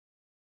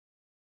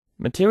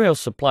Materials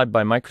supplied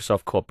by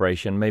Microsoft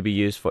Corporation may be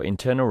used for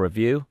internal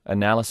review,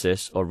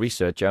 analysis, or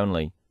research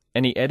only.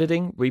 Any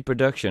editing,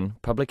 reproduction,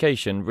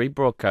 publication,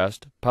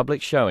 rebroadcast,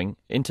 public showing,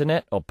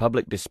 internet, or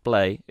public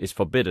display is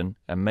forbidden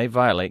and may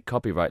violate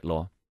copyright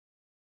law.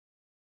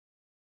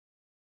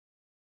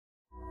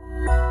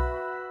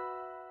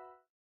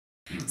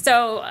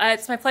 So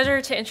it's my pleasure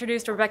to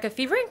introduce Rebecca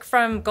Feverink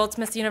from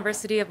Goldsmiths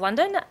University of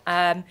London.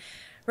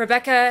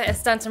 Rebecca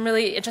has done some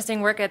really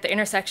interesting work at the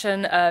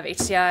intersection of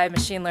HCI,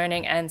 machine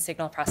learning, and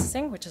signal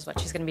processing, which is what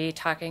she's going to be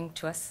talking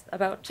to us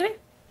about today.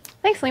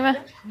 Thanks,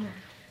 Lima.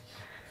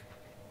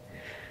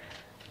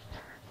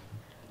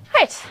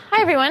 Right.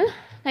 Hi, everyone.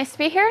 Nice to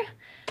be here.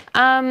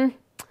 I'm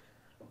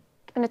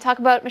going to talk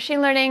about machine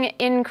learning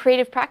in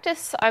creative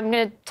practice. I'm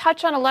going to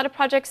touch on a lot of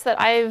projects that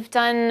I've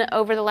done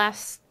over the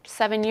last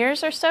 7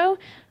 years or so.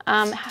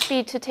 I'm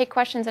happy to take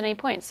questions at any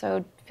point,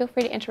 so feel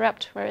free to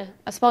interrupt. We're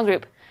a small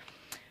group.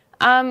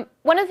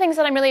 One of the things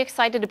that I'm really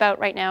excited about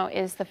right now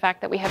is the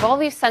fact that we have all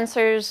these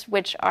sensors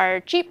which are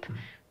cheap,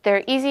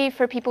 they're easy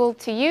for people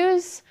to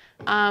use,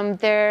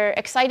 they're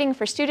exciting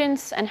for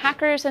students and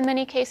hackers in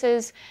many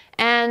cases,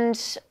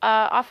 and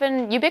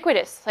often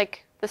ubiquitous,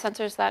 like the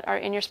sensors that are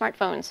in your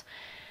smartphones.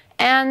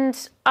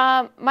 And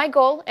my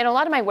goal in a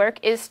lot of my work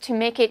is to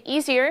make it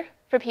easier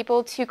for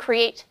people to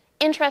create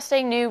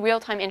interesting new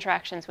real-time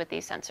interactions with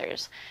these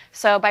sensors.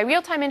 So by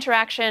real-time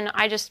interaction,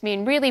 I just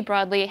mean really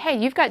broadly, hey,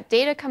 you've got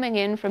data coming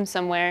in from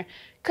somewhere.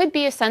 Could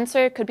be a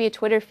sensor, could be a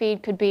Twitter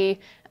feed, could be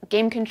a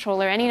game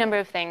controller, any number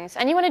of things.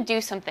 And you want to do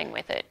something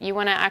with it. You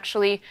want to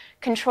actually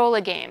control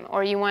a game,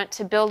 or you want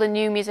to build a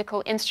new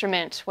musical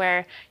instrument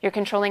where you're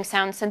controlling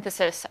sound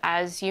synthesis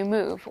as you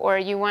move, or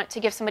you want to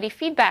give somebody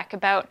feedback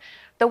about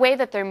the way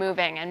that they're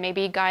moving and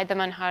maybe guide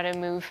them on how to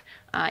move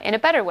in a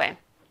better way.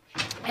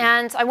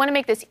 And I want to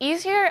make this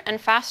easier and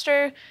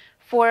faster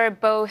for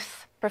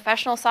both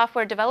professional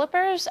software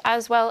developers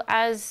as well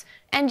as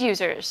end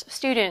users,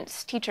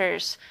 students,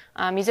 teachers,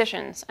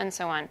 musicians, and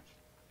so on.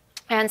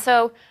 And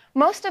so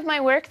most of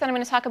my work that I'm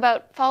going to talk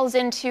about falls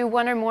into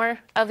one or more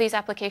of these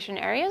application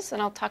areas,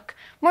 and I'll talk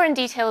more in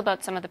detail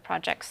about some of the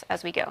projects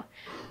as we go.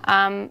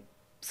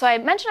 So I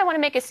mentioned I want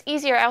to make this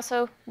easier. I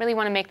also really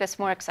want to make this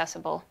more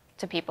accessible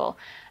to people.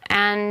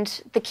 And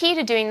the key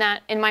to doing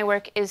that in my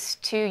work is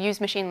to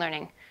use machine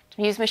learning.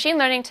 To use machine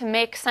learning to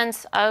make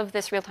sense of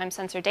this real-time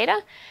sensor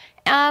data,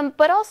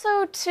 but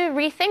also to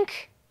rethink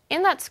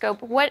in that scope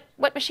what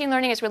machine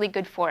learning is really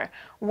good for,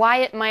 why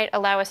it might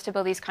allow us to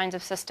build these kinds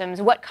of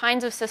systems, what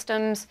kinds of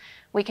systems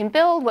we can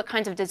build, what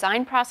kinds of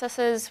design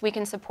processes we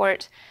can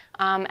support,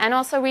 and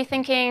also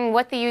rethinking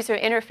what the user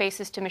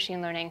interfaces to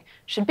machine learning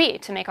should be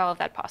to make all of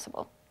that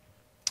possible.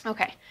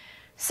 Okay,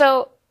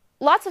 so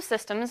lots of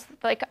systems,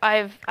 like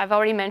I've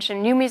already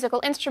mentioned, new musical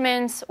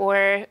instruments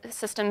or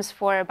systems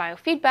for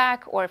biofeedback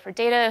or for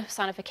data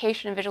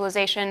sonification and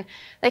visualization,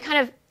 they kind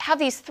of have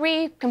these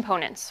three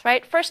components,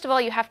 right? First of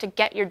all, you have to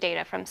get your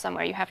data from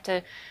somewhere. You have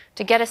to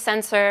get a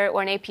sensor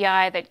or an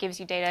API that gives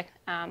you data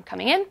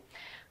coming in.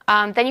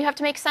 Then you have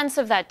to make sense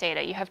of that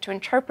data. You have to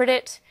interpret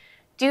it,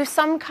 do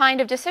some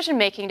kind of decision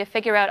making to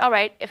figure out, all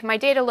right, if my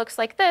data looks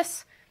like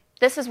this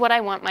is what I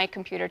want my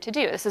computer to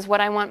do. This is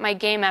what I want my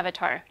game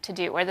avatar to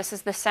do, or this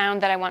is the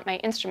sound that I want my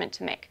instrument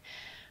to make.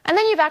 And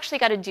then you've actually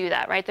got to do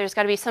that, right? There's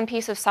got to be some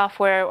piece of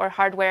software or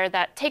hardware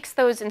that takes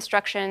those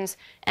instructions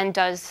and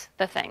does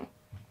the thing.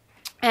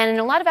 And in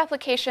a lot of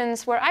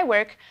applications where I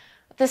work,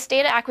 this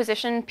data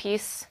acquisition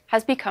piece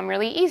has become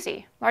really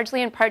easy,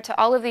 largely in part to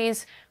all of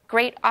these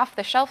great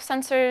off-the-shelf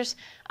sensors,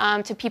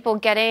 to people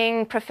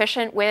getting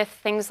proficient with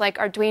things like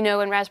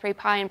Arduino and Raspberry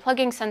Pi and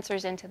plugging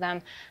sensors into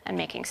them and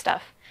making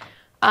stuff.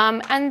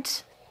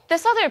 And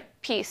this other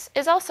piece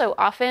is also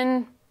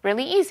often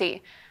really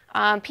easy.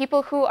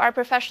 People who are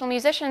professional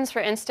musicians,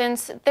 for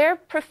instance, they're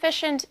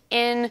proficient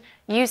in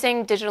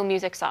using digital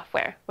music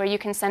software, where you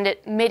can send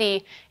it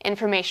MIDI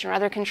information or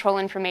other control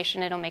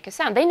information, it'll make a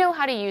sound. They know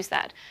how to use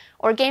that.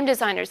 Or game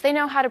designers, they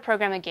know how to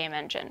program a game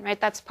engine,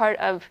 right? That's part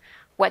of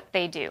what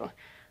they do.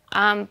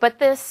 But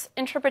this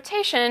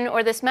interpretation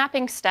or this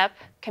mapping step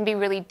can be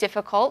really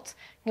difficult,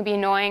 can be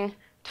annoying,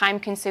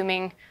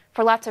 time-consuming,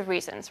 for lots of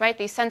reasons, right?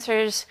 These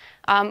sensors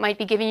might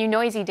be giving you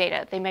noisy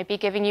data. They might be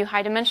giving you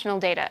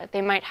high-dimensional data.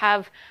 They might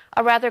have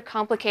a rather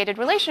complicated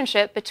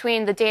relationship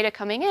between the data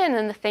coming in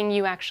and the thing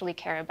you actually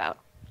care about.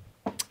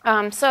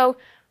 So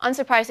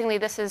unsurprisingly,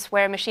 this is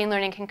where machine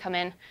learning can come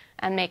in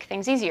and make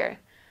things easier.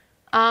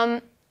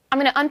 I'm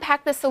going to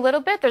unpack this a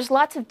little bit. There's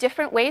lots of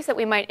different ways that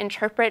we might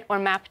interpret or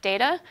map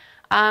data.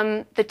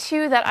 The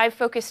two that I've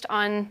focused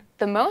on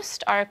the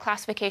most are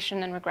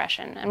classification and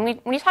regression. And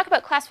when you talk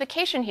about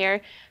classification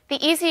here, the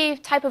easy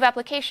type of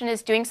application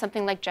is doing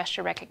something like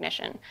gesture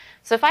recognition.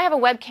 So if I have a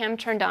webcam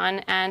turned on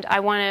and I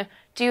want to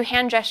do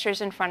hand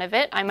gestures in front of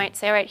it, I might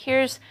say, all right,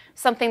 here's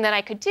something that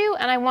I could do,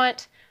 and I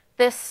want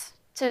this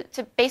to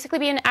basically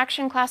be an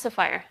action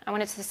classifier. I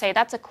want it to say,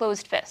 that's a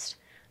closed fist.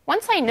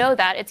 Once I know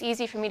that, it's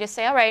easy for me to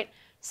say, all right,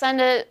 send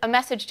a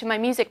message to my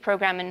music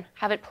program and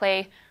have it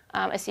play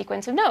a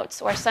sequence of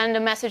notes, or send a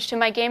message to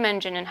my game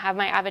engine and have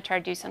my avatar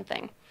do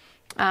something.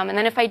 And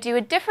then if I do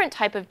a different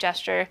type of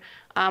gesture,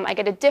 I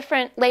get a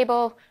different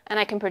label, and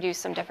I can produce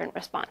some different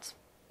response.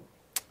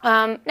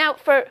 Now,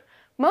 for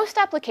most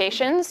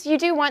applications, you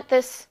do want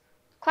this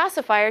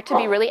classifier to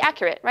be really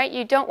accurate, right?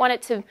 You don't want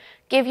it to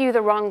give you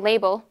the wrong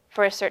label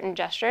for a certain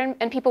gesture,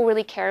 and people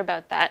really care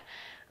about that.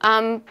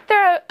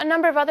 There are a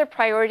number of other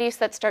priorities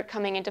that start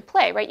coming into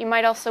play, right? You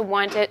might also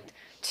want it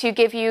to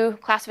give you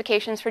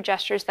classifications for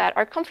gestures that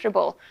are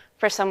comfortable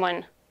for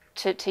someone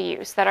to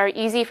use, that are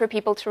easy for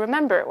people to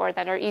remember, or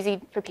that are easy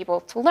for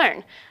people to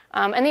learn.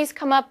 And these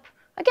come up,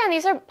 again,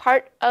 these are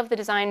part of the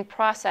design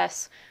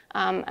process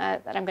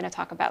that I'm going to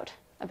talk about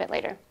a bit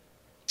later.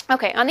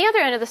 Okay, on the other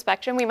end of the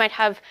spectrum, we might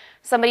have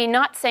somebody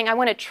not saying, I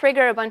want to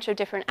trigger a bunch of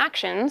different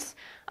actions,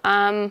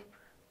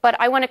 but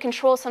I want to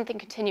control something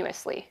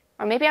continuously.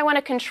 Or maybe I want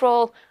to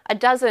control a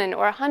dozen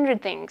or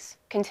 100 things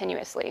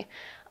continuously.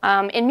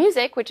 In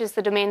music, which is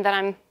the domain that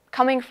I'm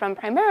coming from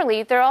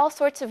primarily, there are all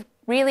sorts of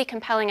really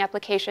compelling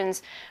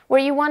applications where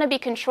you want to be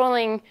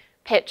controlling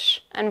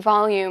pitch and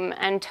volume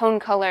and tone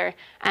color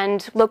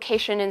and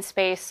location in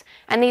space.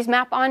 And these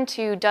map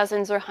onto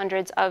dozens or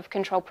hundreds of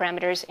control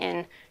parameters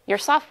in your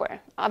software.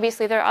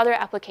 Obviously, there are other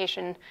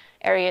application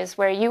areas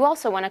where you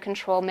also want to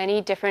control many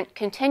different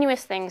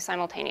continuous things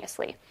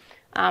simultaneously.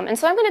 And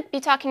so I'm going to be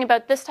talking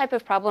about this type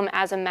of problem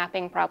as a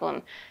mapping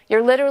problem.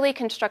 You're literally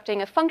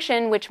constructing a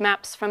function which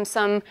maps from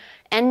some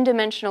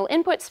n-dimensional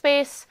input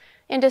space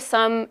into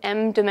some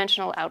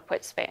m-dimensional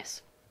output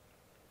space.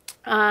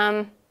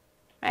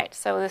 Right,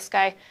 so this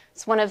guy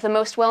is one of the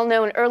most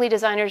well-known early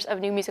designers of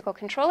new musical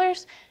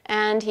controllers,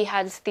 and he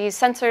has these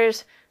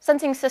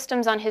sensing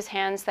systems on his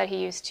hands that he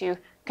used to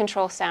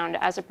control sound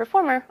as a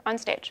performer on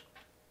stage.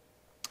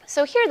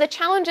 So here the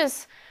challenge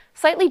is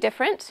slightly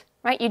different,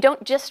 right? You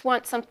don't just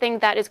want something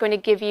that is going to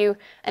give you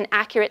an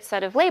accurate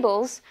set of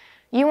labels.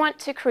 You want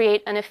to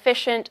create an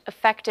efficient,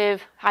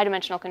 effective,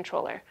 high-dimensional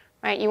controller,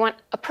 right? You want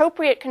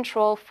appropriate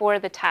control for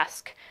the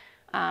task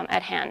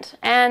at hand.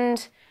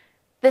 And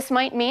this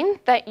might mean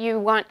that you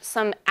want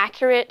some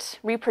accurate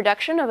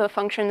reproduction of a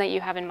function that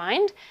you have in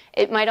mind.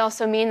 It might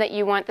also mean that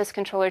you want this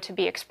controller to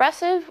be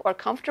expressive or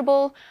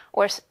comfortable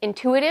or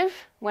intuitive,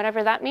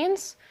 whatever that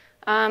means.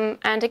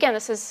 And again,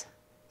 this is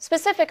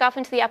specific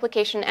often to the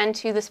application and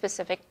to the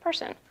specific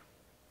person.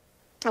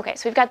 Okay,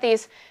 so we've got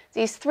these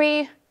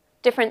three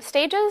different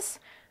stages.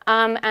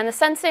 And the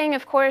sensing,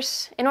 of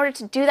course, in order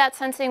to do that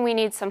sensing, we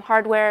need some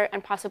hardware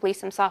and possibly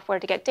some software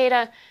to get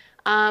data.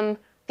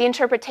 The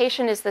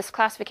interpretation is this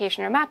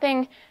classification or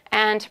mapping,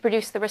 and to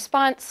produce the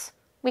response,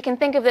 we can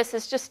think of this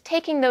as just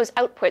taking those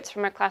outputs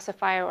from a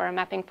classifier or a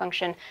mapping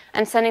function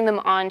and sending them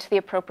on to the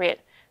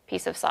appropriate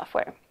piece of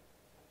software.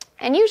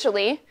 And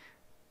usually,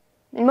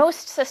 in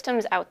most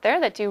systems out there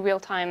that do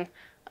real-time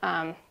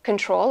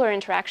control or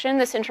interaction,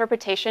 this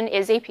interpretation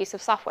is a piece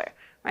of software,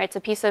 right? It's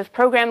a piece of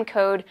program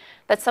code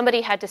that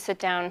somebody had to sit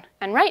down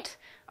and write.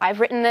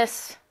 I've written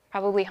this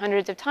probably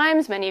hundreds of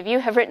times. Many of you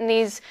have written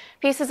these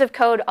pieces of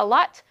code a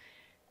lot.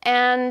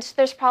 And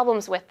there's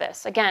problems with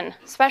this, again,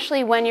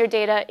 especially when your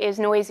data is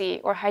noisy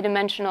or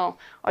high-dimensional,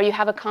 or you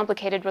have a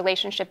complicated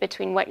relationship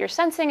between what you're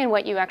sensing and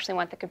what you actually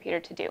want the computer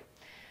to do.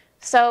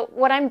 So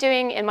what I'm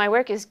doing in my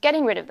work is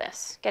getting rid of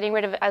this, getting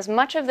rid of as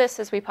much of this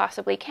as we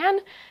possibly can,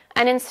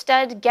 and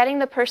instead getting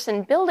the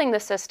person building the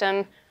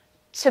system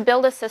to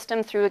build a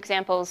system through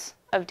examples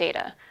of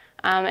data.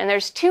 And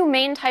there's two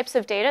main types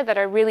of data that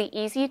are really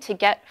easy to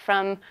get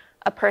from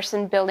a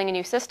person building a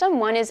new system.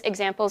 One is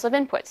examples of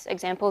inputs,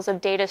 examples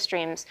of data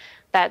streams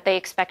that they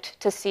expect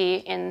to see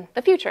in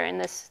the future in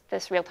this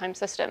real-time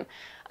system.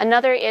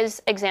 Another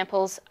is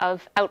examples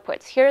of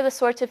outputs. Here are the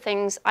sorts of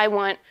things I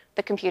want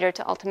the computer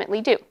to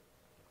ultimately do.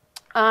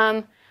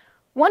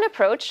 One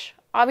approach,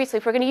 obviously,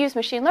 if we're going to use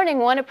machine learning,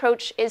 one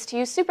approach is to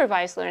use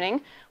supervised learning,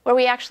 where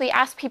we actually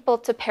ask people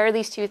to pair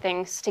these two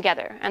things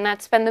together. And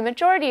that's been the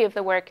majority of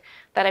the work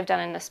that I've done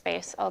in this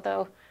space,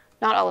 although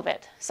not all of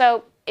it.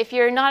 So if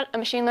you're not a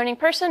machine learning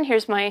person,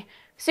 here's my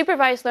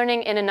supervised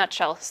learning in a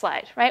nutshell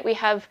slide, right? We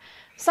have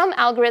some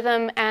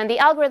algorithm, and the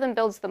algorithm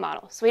builds the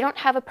model. So we don't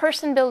have a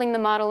person building the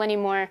model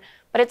anymore,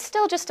 but it's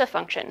still just a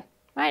function,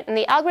 right? And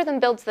the algorithm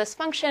builds this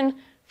function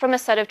from a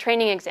set of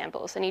training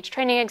examples. And each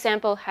training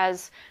example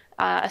has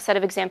a set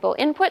of example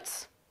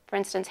inputs, for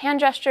instance, hand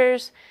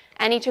gestures.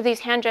 And each of these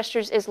hand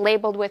gestures is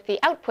labeled with the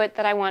output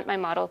that I want my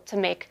model to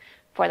make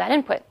for that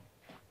input.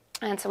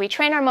 And so we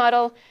train our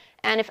model,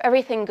 and if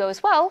everything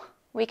goes well,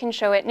 we can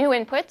show it new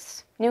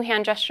inputs, new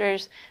hand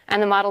gestures,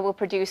 and the model will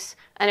produce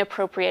an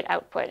appropriate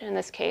output, in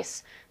this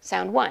case,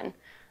 sound 1.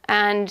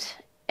 And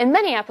in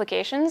many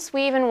applications,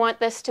 we even want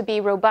this to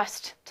be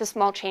robust to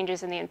small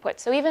changes in the input.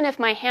 So even if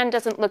my hand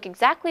doesn't look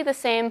exactly the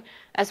same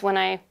as when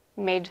I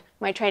made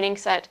my training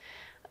set,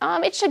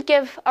 it should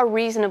give a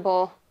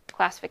reasonable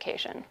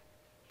classification.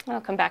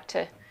 I'll come back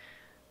to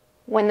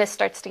when this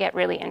starts to get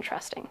really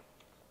interesting.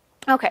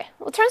 Okay,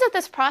 well, it turns out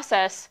this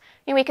process,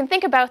 we can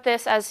think about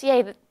this as,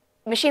 yay,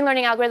 machine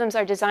learning algorithms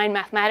are designed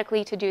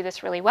mathematically to do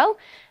this really well.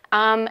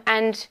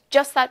 And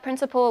just that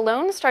principle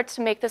alone starts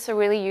to make this a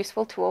really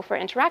useful tool for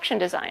interaction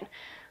design.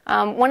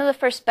 One of the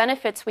first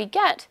benefits we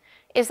get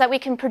is that we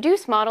can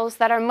produce models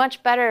that are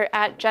much better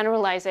at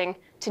generalizing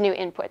to new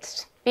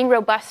inputs, being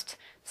robust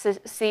to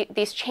see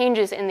these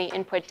changes in the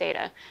input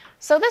data.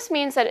 So this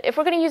means that if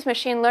we're going to use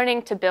machine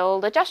learning to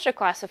build a gesture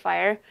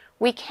classifier,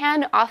 we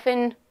can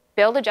often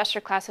build a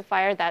gesture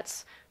classifier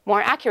that's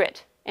more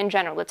accurate in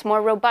general. It's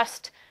more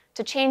robust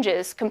to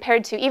changes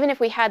compared to even if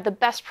we had the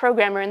best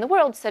programmer in the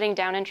world sitting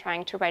down and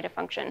trying to write a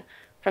function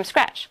from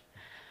scratch.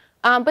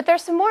 But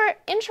there's some more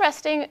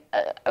interesting,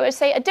 I would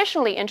say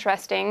additionally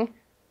interesting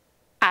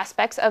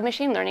aspects of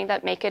machine learning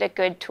that make it a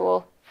good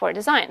tool for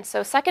design.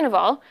 So second of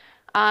all,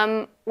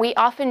 we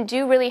often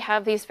do really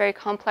have these very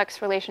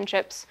complex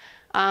relationships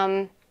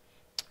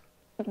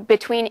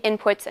between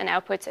inputs and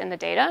outputs in the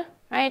data,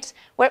 right?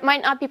 Where it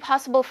might not be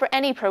possible for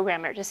any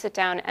programmer to sit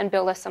down and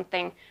build us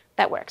something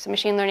that works.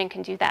 Machine learning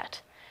can do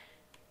that.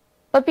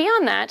 But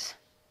beyond that,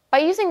 by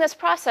using this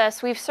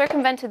process, we've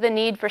circumvented the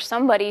need for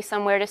somebody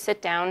somewhere to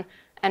sit down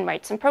and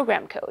write some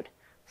program code.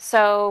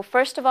 So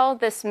first of all,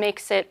 this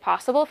makes it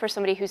possible for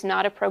somebody who's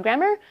not a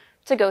programmer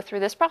to go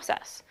through this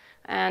process.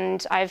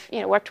 And I've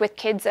worked with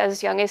kids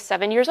as young as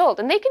 7 years old,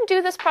 and they can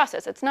do this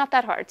process. It's not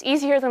that hard. It's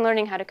easier than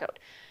learning how to code.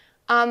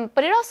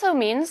 But it also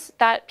means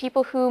that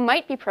people who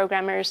might be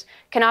programmers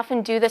can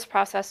often do this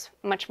process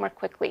much more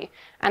quickly.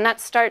 And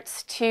that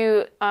starts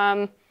to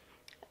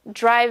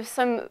drive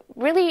some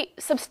really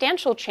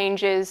substantial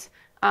changes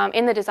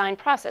in the design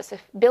process.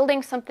 If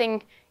building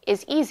something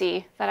is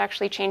easy, that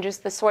actually changes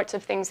the sorts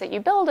of things that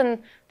you build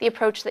and the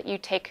approach that you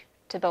take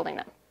to building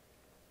them.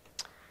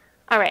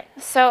 All right,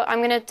 so I'm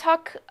going to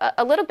talk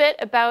a little bit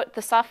about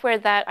the software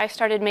that I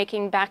started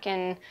making back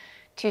in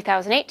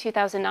 2008,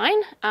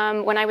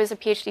 2009, when I was a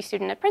PhD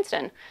student at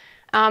Princeton.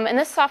 And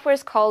this software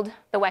is called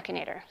the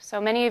Wekinator.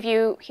 So many of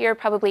you here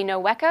probably know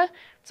Weka.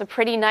 It's a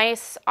pretty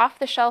nice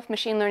off-the-shelf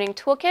machine learning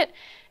toolkit,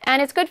 and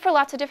it's good for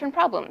lots of different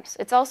problems.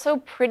 It's also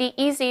pretty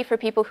easy for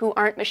people who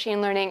aren't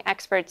machine learning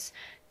experts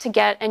to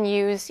get and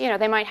use.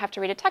 They might have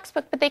to read a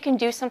textbook, but they can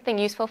do something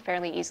useful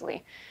fairly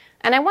easily.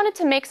 And I wanted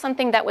to make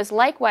something that was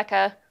like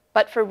Weka,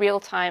 but for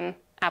real-time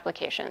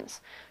applications.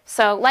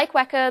 So like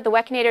Weka, the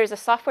Wekinator is a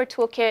software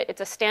toolkit.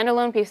 It's a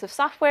standalone piece of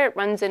software. It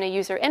runs in a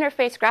user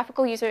interface,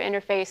 graphical user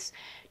interface.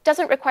 It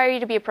doesn't require you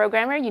to be a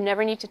programmer. You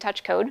never need to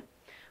touch code.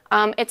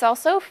 It's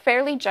also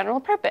fairly general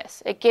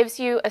purpose. It gives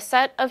you a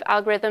set of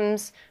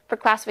algorithms for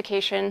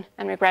classification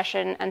and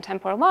regression and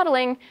temporal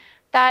modeling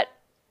that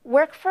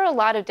work for a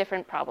lot of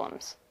different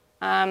problems.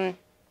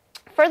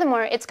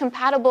 Furthermore, it's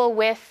compatible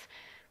with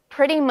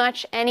pretty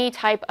much any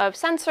type of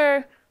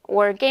sensor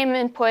or game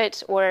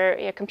input or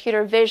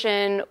computer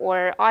vision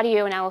or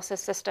audio analysis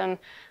system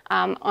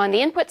on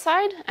the input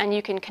side, and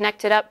you can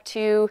connect it up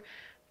to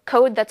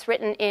code that's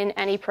written in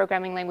any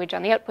programming language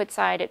on the output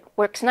side. It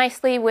works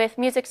nicely with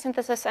music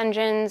synthesis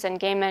engines and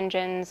game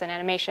engines and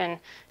animation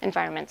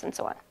environments and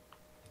so on.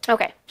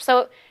 Okay,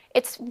 so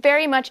it's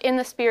very much in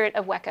the spirit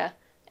of Weka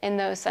in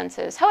those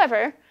senses.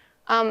 However,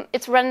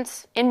 it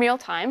runs in real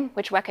time,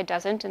 which Weka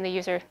doesn't in the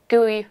user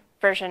GUI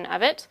version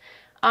of it.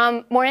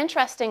 More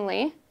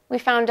interestingly, we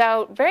found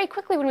out very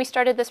quickly when we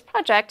started this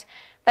project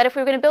that if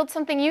we were going to build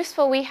something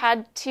useful, we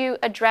had to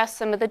address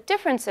some of the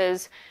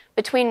differences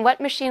between what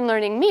machine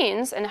learning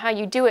means and how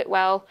you do it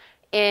well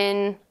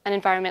in an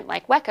environment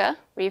like Weka,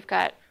 where you've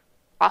got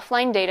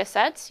offline data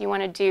sets, you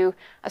want to do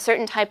a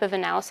certain type of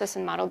analysis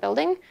and model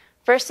building,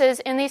 versus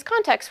in these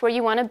contexts where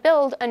you want to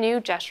build a new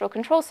gestural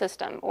control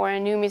system or a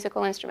new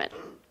musical instrument.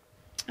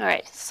 All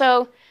right,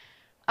 so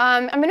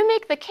I'm going to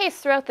make the case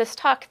throughout this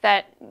talk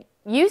that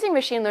using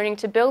machine learning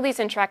to build these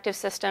interactive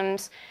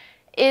systems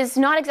is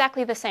not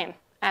exactly the same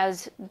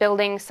as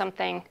building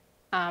something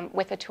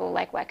with a tool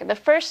like Weka. The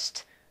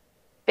first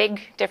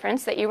big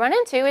difference that you run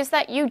into is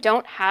that you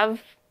don't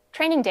have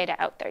training data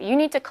out there. You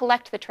need to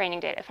collect the training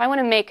data. If I want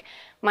to make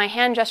my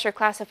hand gesture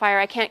classifier,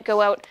 I can't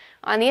go out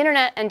on the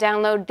internet and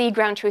download the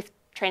ground truth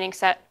training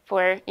set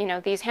for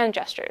these hand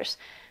gestures.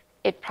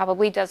 It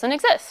probably doesn't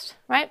exist,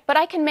 right? But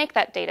I can make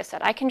that data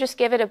set. I can just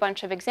give it a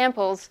bunch of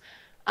examples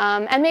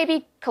and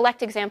maybe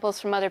collect examples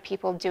from other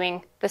people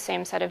doing the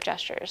same set of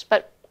gestures.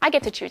 But I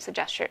get to choose the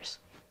gestures.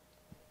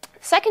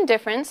 Second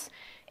difference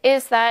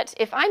is that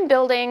if I'm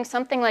building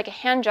something like a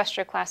hand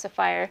gesture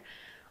classifier,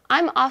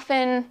 I'm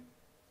often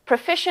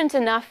proficient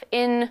enough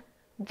in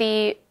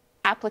the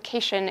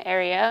application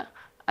area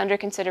under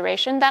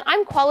consideration that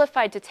I'm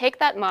qualified to take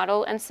that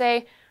model and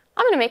say,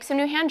 I'm going to make some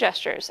new hand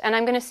gestures, and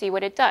I'm going to see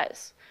what it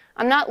does.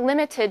 I'm not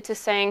limited to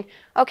saying,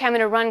 OK, I'm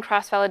going to run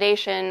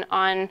cross-validation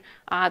on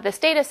this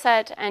data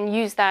set and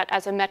use that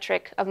as a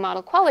metric of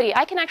model quality.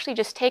 I can actually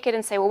just take it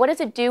and say, well, what does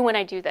it do when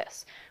I do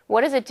this?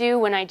 What does it do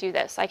when I do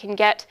this? I can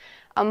get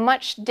a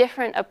much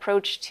different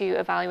approach to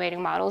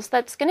evaluating models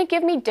that's going to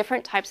give me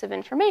different types of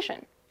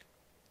information.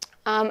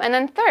 And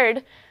then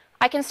third,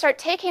 I can start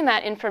taking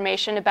that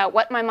information about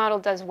what my model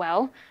does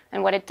well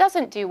and what it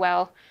doesn't do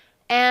well,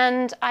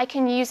 and I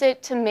can use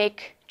it to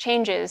make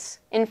changes,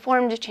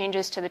 informed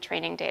changes to the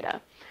training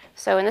data.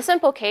 So in the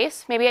simple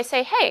case, maybe I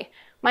say, hey,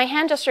 my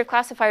hand gesture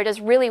classifier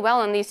does really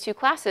well in these two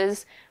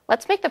classes.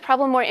 Let's make the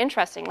problem more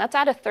interesting. Let's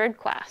add a third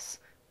class,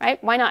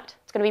 right? Why not?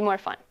 It's going to be more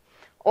fun.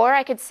 Or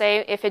I could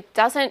say, if it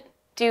doesn't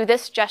do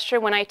this gesture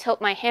when I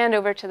tilt my hand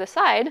over to the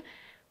side,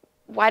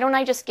 why don't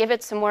I just give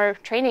it some more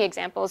training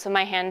examples of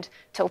my hand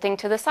tilting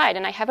to the side?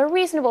 And I have a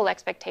reasonable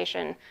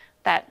expectation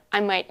that I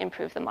might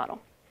improve the model.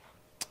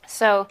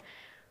 So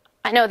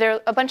I know there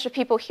are a bunch of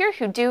people here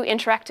who do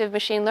interactive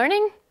machine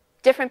learning.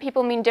 Different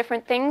people mean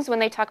different things when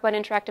they talk about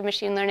interactive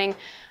machine learning.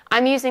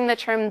 I'm using the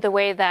term the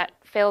way that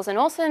Fales and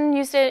Olson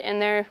used it in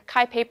their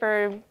Chi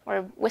paper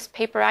or WISP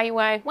paper,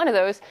 IUI, one of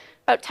those,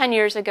 about 10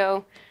 years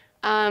ago.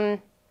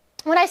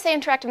 When I say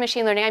interactive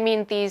machine learning, I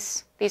mean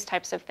these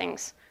types of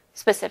things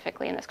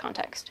specifically in this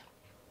context.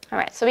 All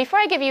right, so before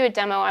I give you a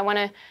demo, I want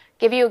to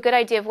give you a good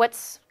idea of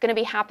what's going to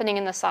be happening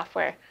in the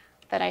software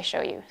that I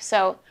show you.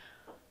 So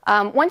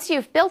once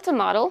you've built a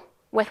model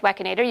with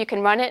Wekinator, you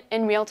can run it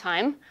in real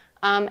time,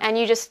 and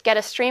you just get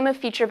a stream of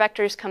feature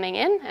vectors coming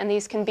in, and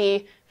these can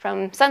be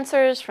from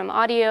sensors, from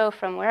audio,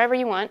 from wherever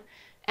you want,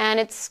 and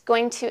it's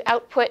going to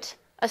output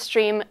a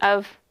stream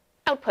of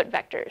output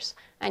vectors.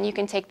 And you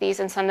can take these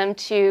and send them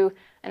to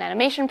an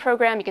animation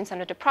program, you can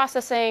send it to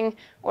processing,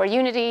 or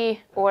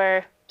Unity,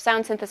 or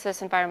sound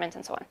synthesis environments,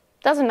 and so on.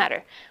 Doesn't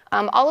matter.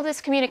 All of this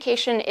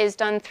communication is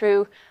done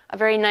through a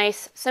very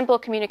nice, simple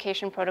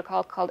communication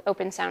protocol called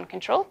Open Sound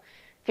Control.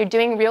 If you're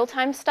doing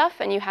real-time stuff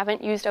and you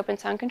haven't used Open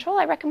Sound Control,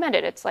 I recommend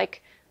it. It's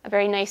like a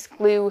very nice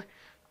glue.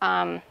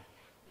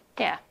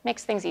 Yeah,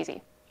 makes things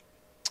easy.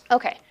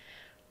 OK.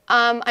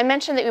 I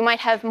mentioned that we might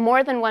have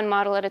more than one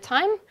model at a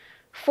time.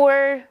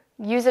 For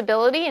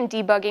usability and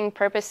debugging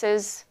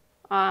purposes,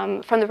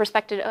 from the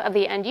perspective of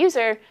the end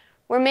user,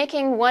 we're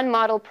making one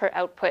model per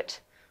output.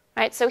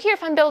 Right? So here,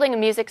 if I'm building a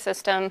music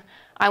system,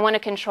 I want to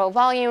control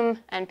volume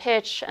and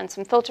pitch and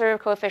some filter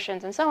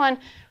coefficients and so on.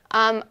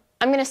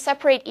 I'm going to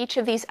separate each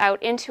of these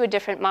out into a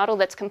different model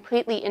that's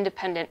completely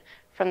independent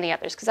from the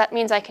others, because that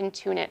means I can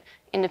tune it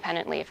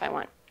independently if I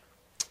want.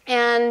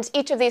 And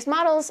each of these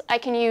models, I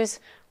can use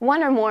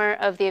one or more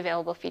of the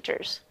available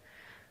features.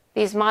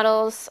 These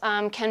models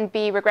can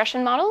be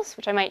regression models,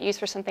 which I might use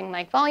for something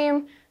like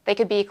volume. They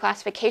could be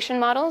classification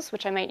models,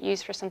 which I might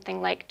use for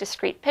something like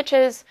discrete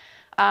pitches.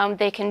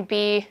 They can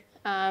be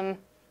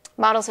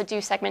models that do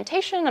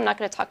segmentation. I'm not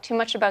going to talk too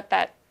much about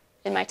that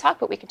in my talk,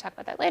 but we can talk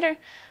about that later.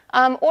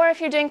 Or if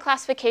you're doing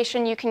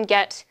classification, you can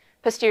get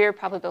posterior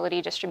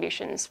probability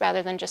distributions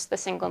rather than just the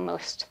single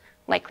most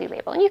likely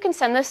label. And you can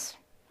send this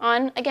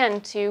on,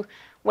 again, to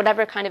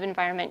whatever kind of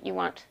environment you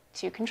want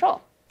to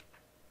control.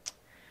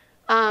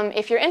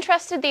 If you're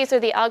interested, these are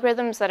the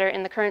algorithms that are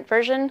in the current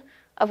version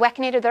of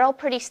Wekinator. They're all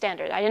pretty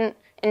standard. I didn't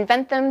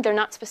invent them. They're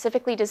not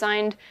specifically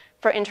designed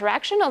for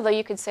interaction, although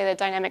you could say that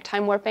dynamic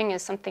time warping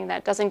is something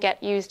that doesn't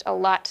get used a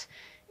lot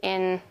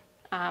in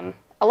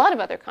a lot of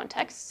other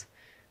contexts.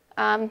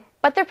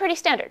 But they're pretty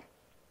standard.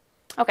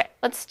 OK,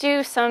 let's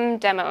do some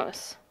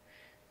demos.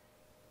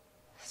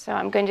 So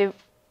I'm going to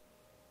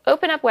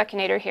open up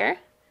Wekinator here.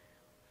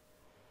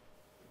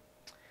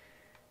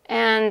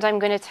 And I'm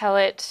going to tell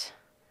it,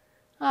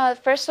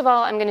 first of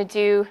all, I'm going to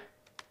do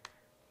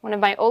one of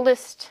my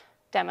oldest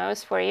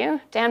demos for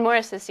you. Dan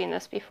Morris has seen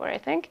this before, I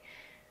think.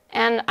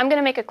 And I'm going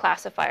to make a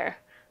classifier.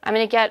 I'm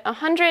going to get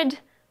 100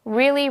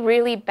 really,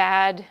 really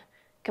bad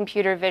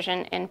computer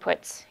vision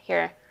inputs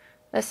here.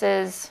 This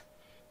is,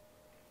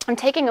 I'm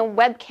taking a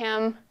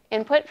webcam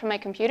input from my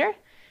computer,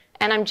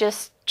 and I'm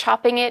just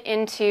chopping it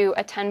into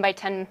a 10 by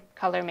 10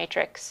 color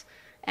matrix.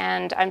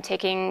 And I'm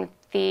taking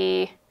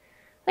the,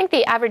 I think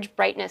the average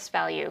brightness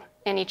value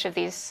in each of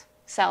these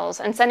cells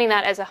and sending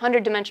that as a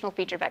 100-dimensional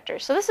feature vector.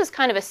 So this is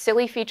kind of a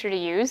silly feature to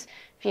use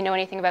if you know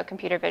anything about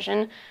computer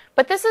vision.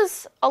 But this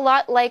is a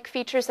lot like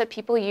features that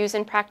people use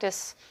in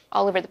practice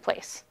all over the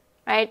place.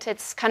 Right?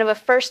 It's kind of a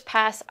first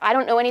pass. I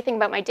don't know anything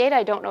about my data.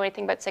 I don't know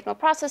anything about signal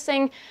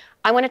processing.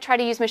 I want to try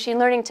to use machine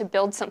learning to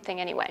build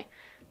something anyway.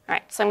 All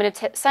right, so I'm going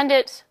to send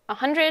it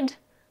 100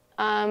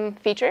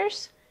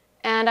 features.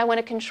 And I want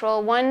to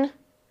control one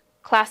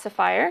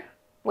classifier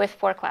with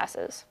 4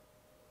 classes.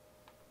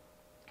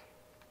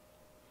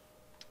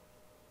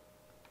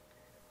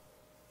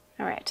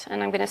 All right,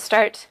 and I'm going to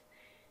start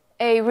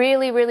a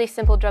really, really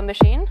simple drum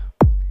machine.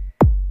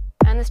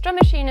 And this drum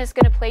machine is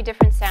going to play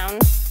different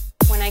sounds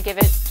when I give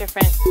it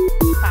different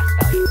class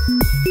values.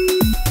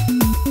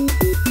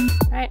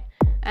 All right,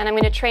 and I'm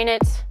going to train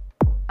it,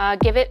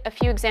 give it a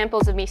few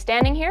examples of me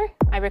standing here.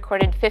 I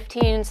recorded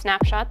 15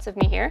 snapshots of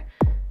me here.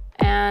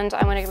 And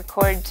I want to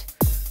record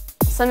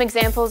some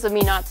examples of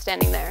me not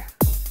standing there.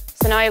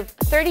 So now I have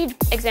 30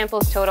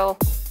 examples total.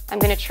 I'm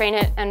going to train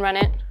it and run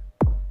it.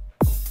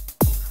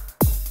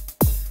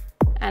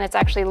 And it's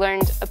actually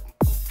learned a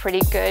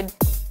pretty good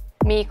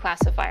me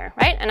classifier,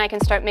 right? And I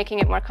can start making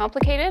it more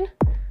complicated.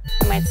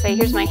 I might say,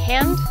 here's my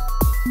hand.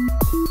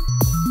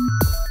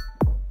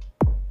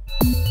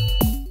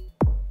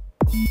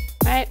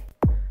 Right?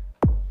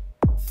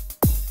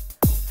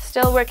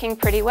 Still working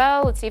pretty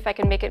well. Let's see if I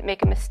can make it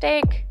make a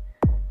mistake.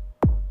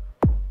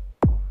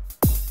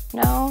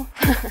 No.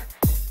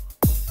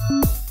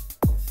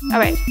 All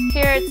right,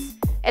 here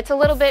it's a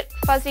little bit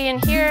fuzzy in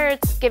here.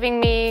 It's giving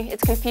me,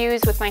 it's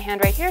confused with my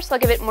hand right here, so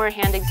I'll give it more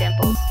hand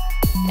examples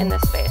in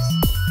this space.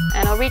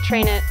 And I'll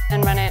retrain it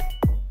and run it.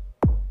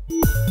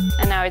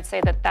 And now I'd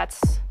say that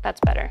that's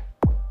better.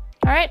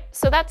 All right,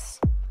 so that's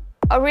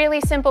a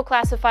really simple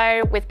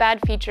classifier with bad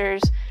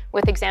features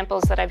with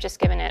examples that I've just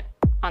given it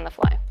on the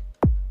fly.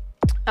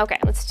 OK,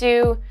 let's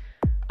do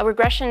a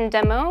regression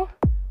demo.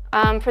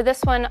 For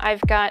this one,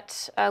 I've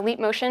got a leap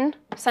motion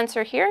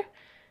sensor here.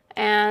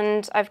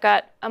 And I've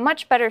got a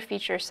much better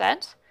feature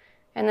set.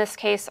 In this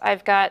case,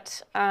 I've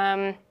got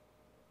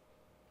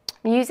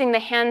using the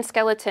hand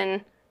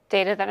skeleton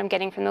data that I'm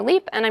getting from the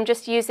leap, and I'm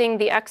just using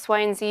the X, Y,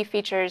 and Z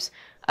features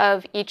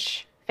of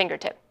each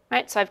fingertip.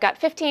 Right? So I've got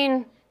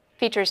 15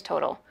 features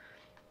total.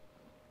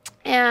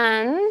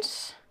 And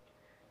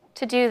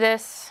to do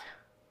this,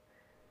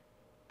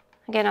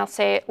 again, I'll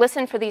say,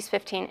 listen for these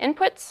 15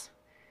 inputs.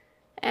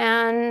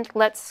 And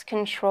let's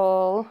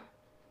control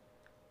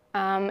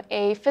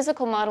a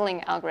physical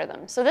modeling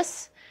algorithm. So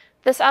this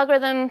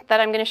algorithm that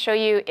I'm going to show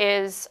you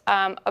is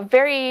a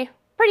pretty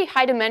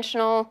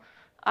high-dimensional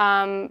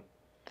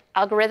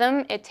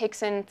algorithm. It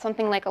takes in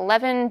something like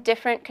 11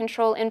 different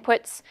control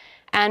inputs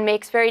and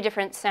makes very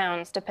different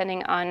sounds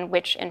depending on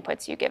which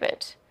inputs you give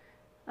it.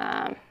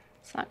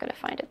 It's not going to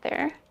find it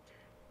there.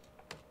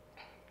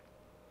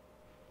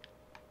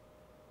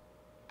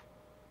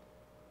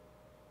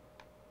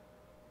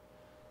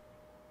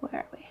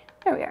 Where are we?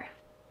 There we are.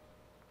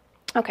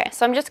 OK,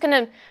 so I'm just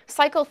going to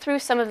cycle through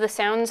some of the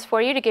sounds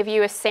for you to give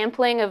you a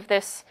sampling of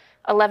this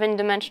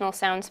 11-dimensional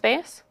sound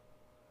space.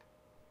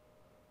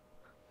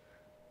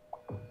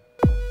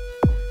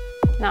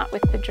 Not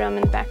with the drum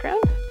in the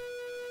background.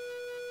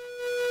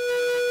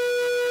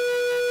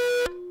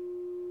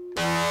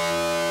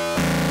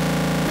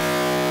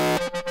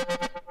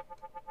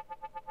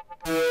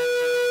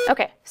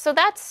 OK, so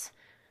that's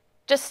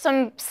just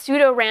some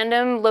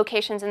pseudo-random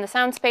locations in the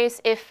sound space.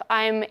 If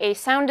I'm a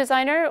sound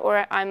designer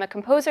or I'm a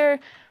composer,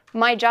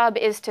 my job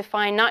is to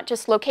find not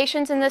just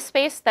locations in this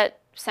space that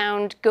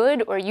sound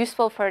good or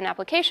useful for an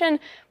application,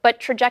 but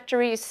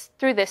trajectories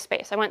through this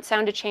space. I want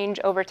sound to change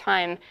over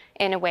time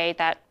in a way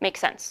that makes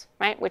sense,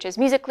 right? Which is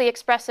musically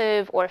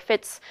expressive or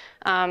fits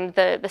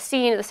the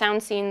scene, the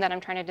sound scene that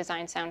I'm trying to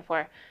design sound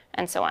for,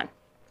 and so on.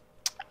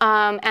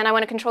 And I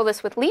want to control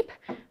this with leap.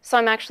 So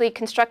I'm actually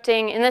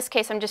constructing, in this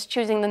case, I'm just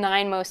choosing the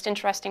 9 most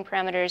interesting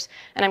parameters,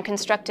 and I'm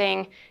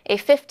constructing a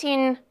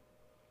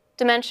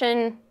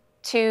 15-dimension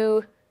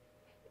to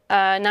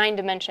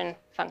 9-dimension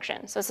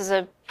function. So this is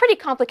a pretty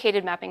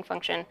complicated mapping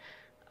function.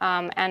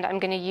 And I'm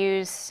going to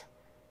use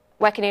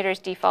Wekinator's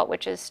default,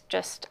 which is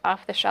just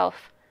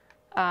off-the-shelf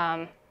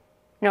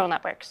neural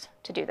networks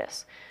to do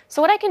this. So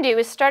what I can do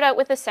is start out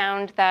with a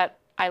sound that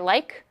I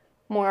like,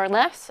 more or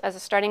less, as a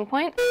starting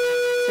point.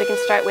 So we can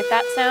start with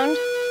that sound,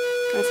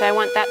 and say I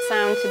want that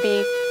sound to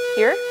be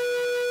here.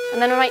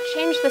 And then I might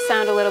change the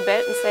sound a little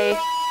bit and say,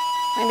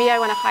 maybe I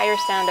want a higher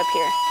sound up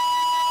here.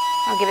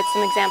 I'll give it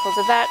some examples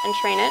of that and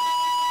train it.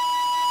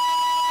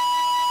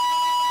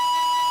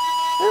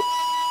 Oops.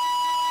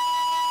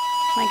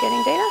 Am I getting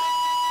data?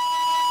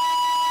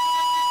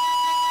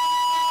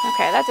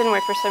 OK, that didn't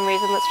work for some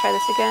reason. Let's try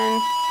this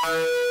again.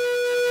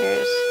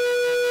 Here's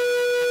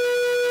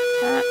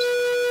that.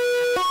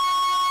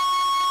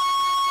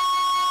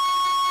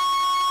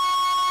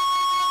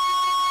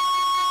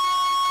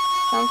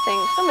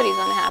 Somebody's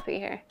unhappy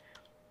here.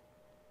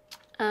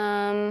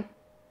 Let's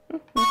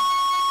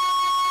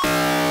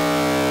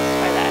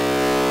try that.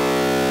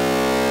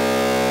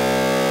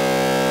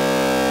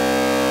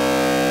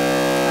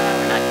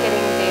 We're not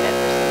getting data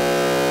for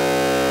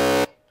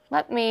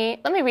some reason.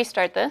 Let me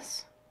restart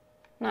this.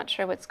 Not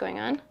sure what's going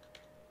on.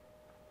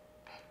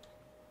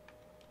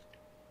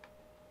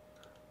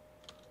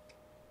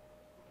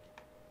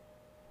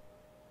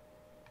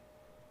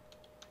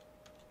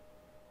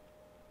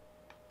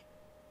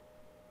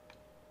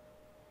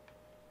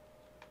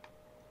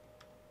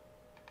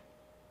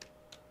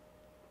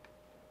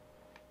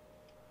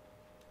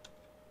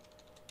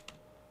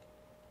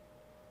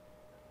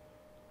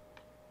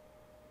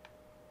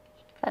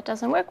 If that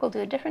doesn't work, we'll do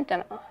a different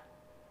demo.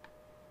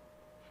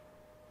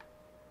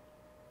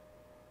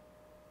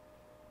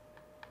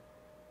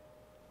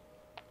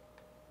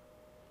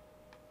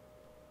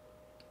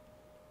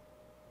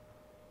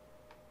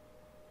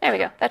 There we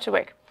go. That should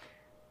work.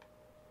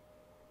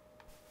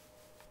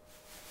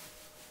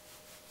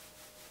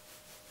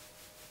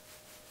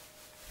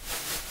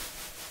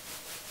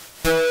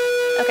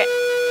 OK.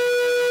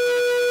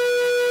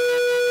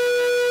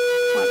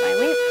 Want my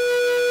leap.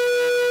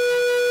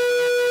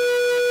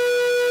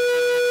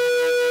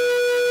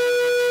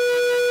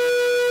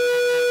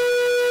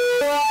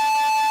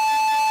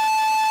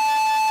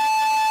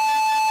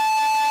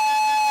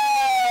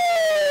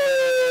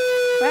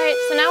 Right,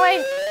 so now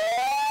I've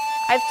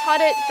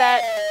taught it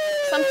that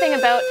something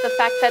about the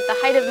fact that the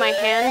height of my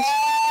hand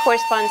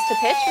corresponds to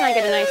pitch, and I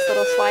get a nice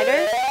little slider.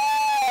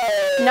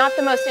 Not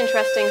the most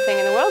interesting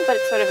thing in the world, but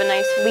it's sort of a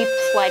nice leap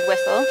slide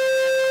whistle.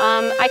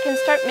 I can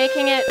start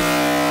making it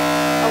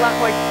a lot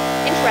more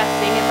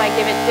interesting if I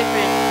give it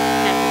different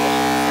hand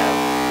positions. So.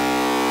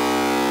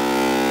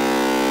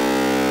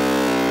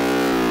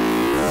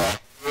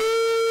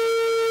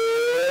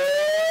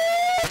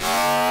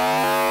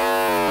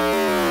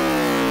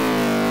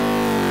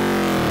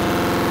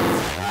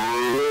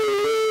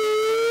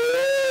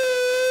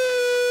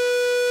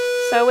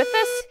 So with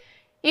this,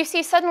 you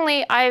see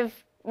suddenly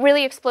I've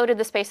really exploded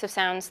the space of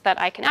sounds that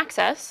I can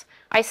access.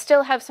 I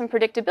still have some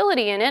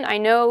predictability in it. I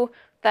know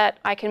that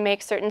I can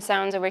make certain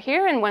sounds over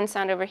here and one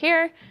sound over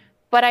here,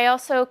 but I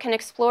also can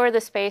explore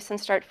the space and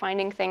start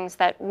finding things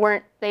that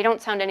they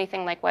don't sound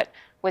anything like what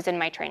was in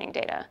my training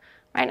data.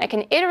 Right? I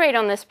can iterate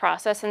on this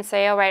process and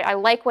say, all right, I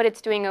like what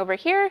it's doing over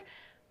here,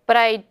 but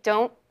I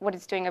don't what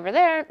it's doing over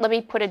there. Let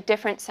me put a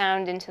different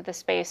sound into the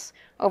space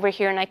over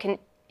here, and I can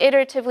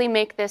iteratively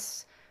make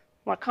this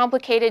more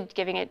complicated,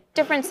 giving it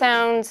different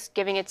sounds,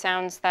 giving it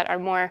sounds that are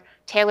more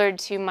tailored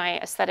to my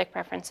aesthetic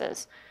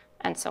preferences,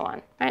 and so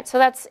on. Right? So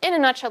that's, in a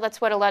nutshell, that's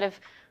what a lot of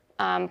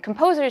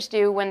composers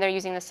do when they're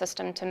using the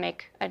system to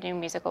make a new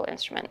musical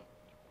instrument.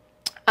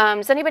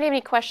 Does anybody have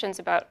any questions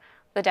about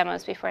the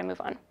demos before I move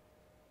on?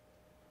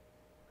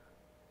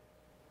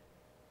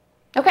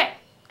 OK.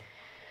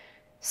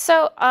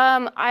 So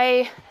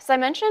as I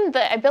mentioned,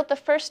 I built the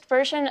first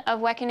version of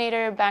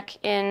Wekinator back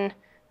in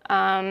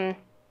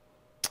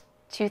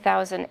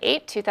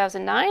 2008,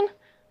 2009.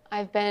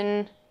 I've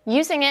been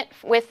using it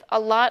with a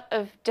lot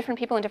of different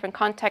people in different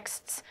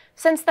contexts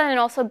since then, and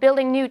also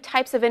building new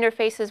types of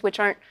interfaces which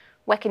aren't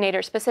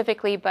Wekinator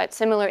specifically, but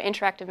similar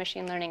interactive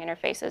machine learning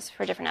interfaces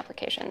for different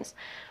applications.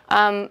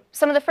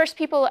 Some of the first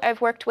people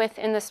I've worked with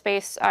in this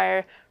space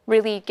are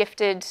really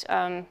gifted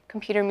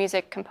computer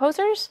music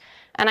composers.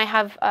 And I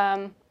have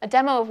a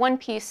demo of one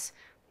piece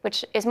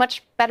which is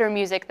much better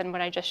music than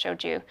what I just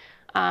showed you.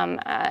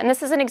 And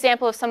this is an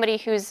example of somebody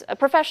who's a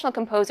professional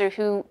composer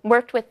who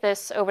worked with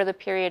this over the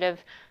period of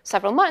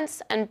several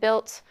months and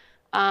built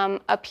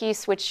a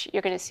piece which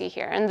you're going to see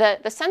here. And the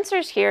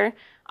sensors here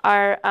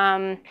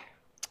are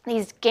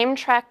these game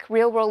track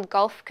real-world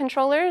golf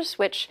controllers,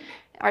 which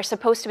are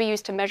supposed to be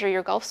used to measure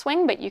your golf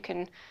swing, but you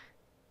can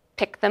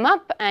pick them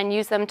up and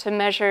use them to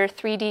measure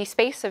 3D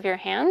space of your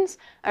hands,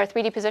 or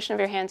 3D position of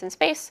your hands in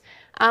space.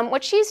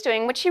 What she's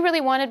doing, what she really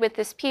wanted with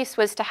this piece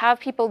was to have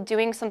people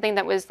doing something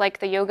that was like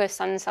the yoga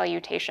sun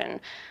salutation.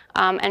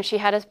 And she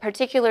had a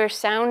particular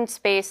sound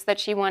space that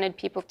she wanted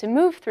people to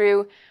move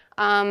through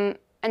and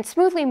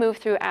smoothly move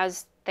through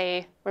as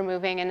they were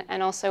moving,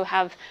 and also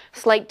have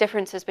slight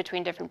differences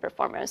between different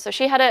performers. So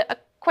she had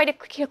quite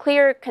a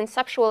clear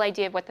conceptual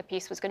idea of what the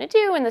piece was going to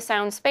do in the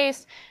sound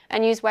space,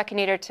 and used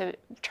Wekinator to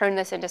turn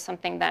this into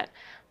something that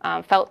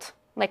felt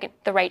like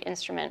the right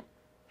instrument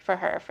for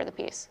her for the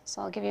piece.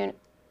 So I'll give you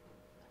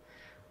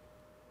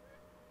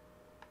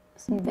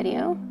some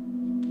video.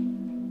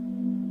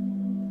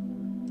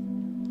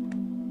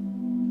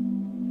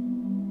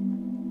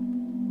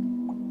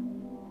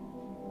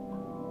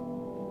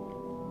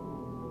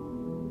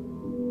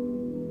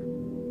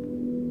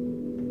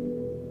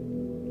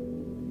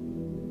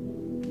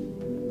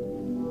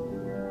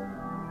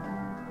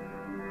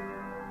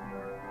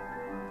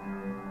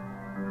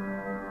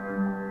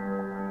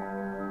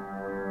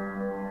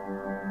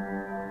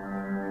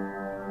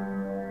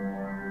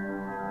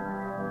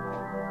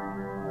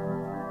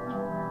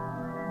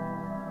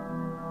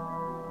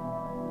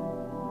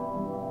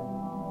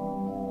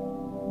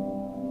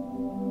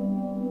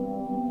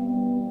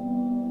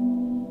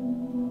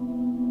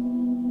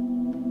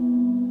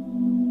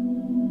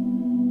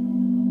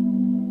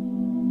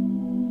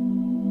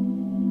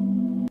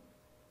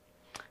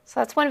 So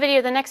that's one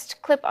video. The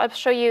next clip I'll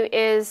show you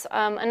is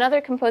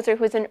another composer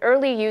who was an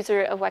early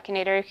user of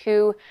Wekinator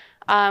who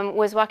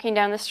was walking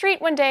down the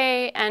street one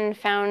day and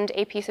found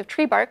a piece of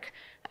tree bark.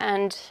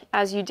 And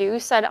as you do,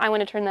 said, I want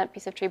to turn that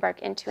piece of tree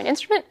bark into an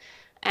instrument.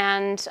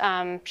 And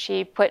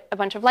she put a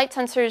bunch of light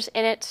sensors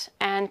in it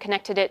and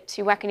connected it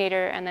to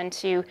Wekinator and then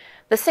to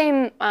the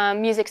same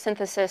music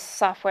synthesis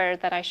software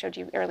that I showed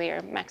you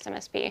earlier,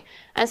 MaxMSP.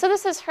 And so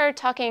this is her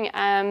talking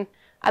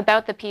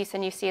about the piece,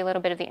 and you see a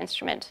little bit of the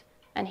instrument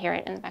and hear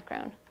it in the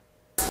background.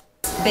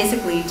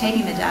 Basically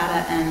taking the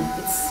data and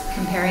it's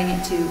comparing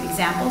it to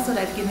examples that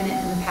I've given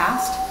it in the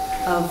past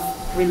of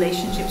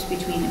relationships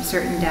between a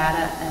certain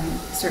data and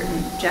a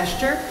certain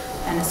gesture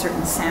and a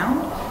certain sound.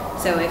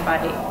 So if I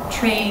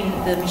train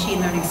the machine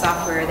learning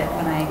software that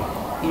when I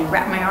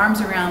wrap my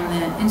arms around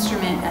the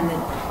instrument and the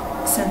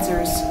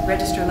sensors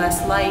register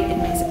less light, it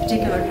makes a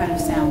particular kind of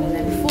sound, and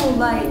then full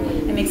light,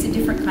 it makes a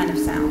different kind of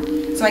sound.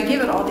 So I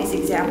give it all these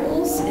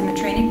examples in the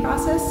training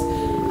process.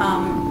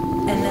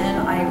 And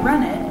then I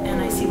run it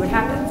and I see what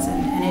happens,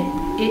 and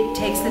it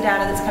takes the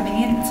data that's coming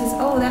in and says,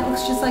 oh, that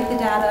looks just like the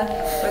data,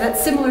 or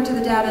that's similar to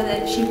the data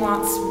that she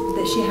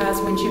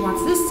has when she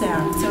wants this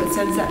sound. So it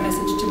sends that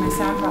message to my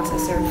sound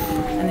processor,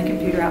 and the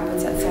computer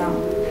outputs that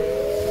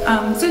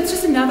sound. So it's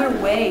just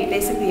another way,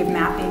 basically, of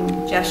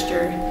mapping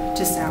gesture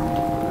to sound.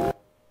 All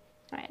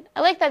right. I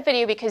like that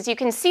video because you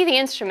can see the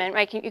instrument,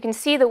 right? You can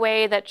see the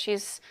way that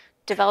she's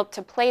developed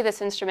to play this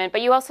instrument,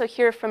 but you also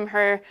hear from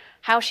her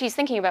how she's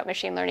thinking about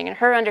machine learning and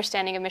her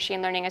understanding of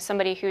machine learning as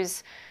somebody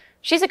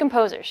she's a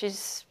composer.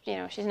 She's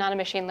not a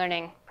machine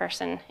learning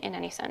person in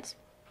any sense.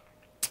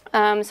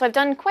 So I've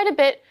done quite a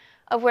bit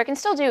of work and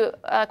still do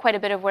quite a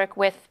bit of work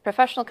with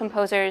professional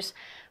composers,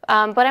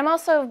 but I'm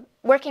also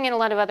working in a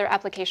lot of other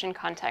application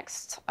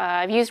contexts.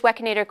 I've used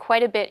Wekinator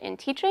quite a bit in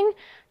teaching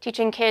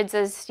kids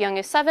as young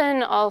as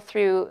 7 all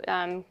through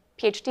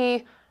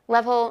PhD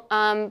level,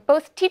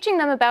 both teaching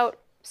them about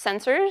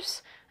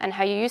sensors and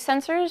how you use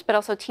sensors, but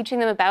also teaching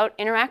them about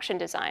interaction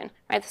design.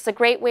 Right? This is a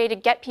great way to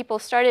get people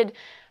started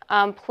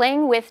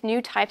playing with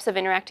new types of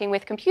interacting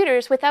with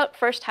computers without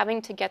first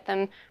having to get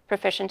them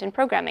proficient in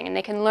programming. And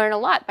they can learn a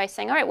lot by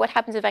saying, all right, what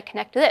happens if I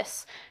connect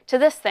this to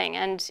this thing?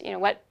 And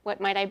what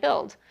might I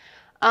build?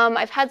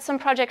 I've had some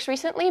projects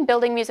recently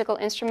building musical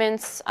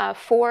instruments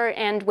for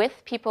and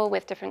with people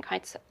with different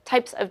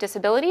types of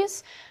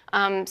disabilities.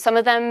 Some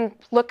of them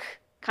look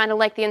kind of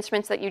like the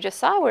instruments that you just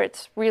saw, where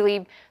it's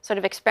really sort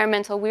of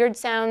experimental, weird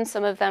sounds.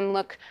 Some of them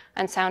look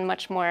and sound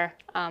much more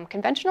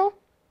conventional.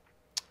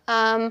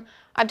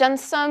 I've done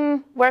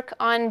some work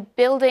on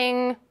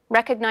building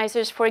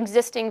recognizers for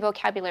existing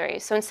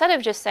vocabularies. So instead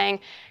of just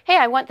saying, hey,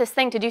 I want this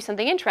thing to do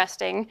something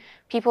interesting,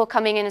 people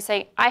coming in and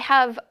say, I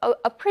have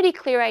a pretty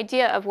clear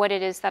idea of what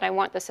it is that I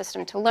want the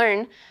system to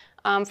learn.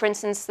 For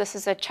instance, this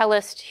is a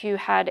cellist who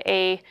had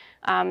a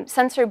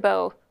sensor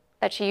bow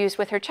that she used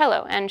with her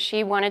cello, and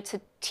she wanted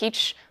to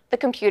teach the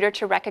computer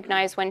to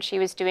recognize when she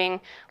was doing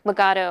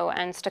legato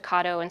and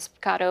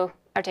spiccato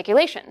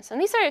articulations. And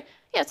these are,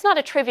 it's not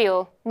a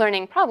trivial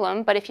learning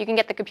problem, but if you can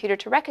get the computer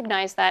to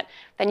recognize that,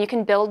 then you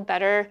can build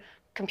better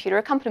computer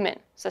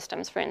accompaniment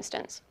systems, for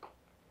instance.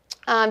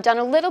 I've done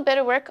a little bit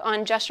of work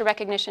on gesture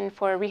recognition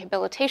for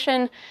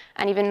rehabilitation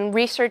and even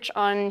research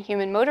on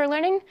human motor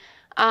learning.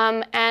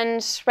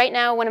 And right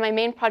now, one of my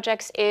main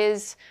projects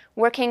is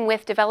working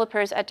with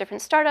developers at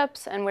different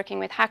startups and working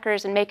with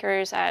hackers and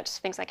makers at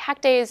things like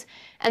hack days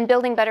and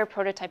building better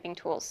prototyping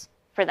tools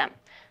for them.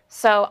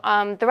 So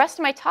the rest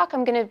of my talk,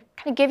 I'm going to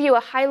kind of give you a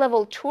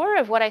high-level tour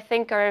of what I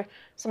think are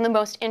some of the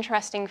most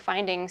interesting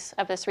findings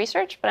of this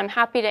research, but I'm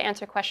happy to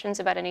answer questions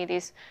about any of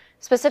these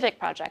specific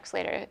projects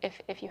later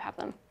if you have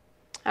them.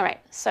 All right,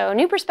 so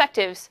new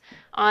perspectives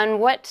on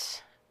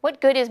what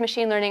good is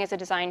machine learning as a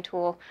design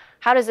tool?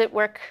 How does it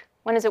work?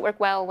 When does it work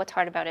well? What's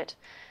hard about it?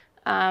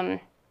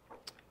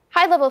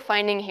 High-level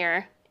finding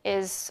here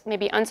is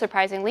maybe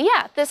unsurprisingly,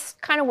 yeah, this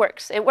kind of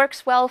works. It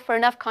works well for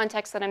enough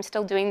context that I'm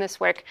still doing this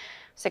work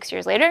 6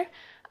 years later.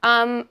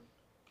 The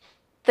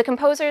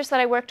composers that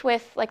I worked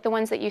with, like the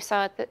ones that you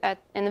saw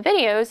in the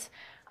videos,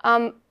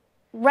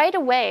 right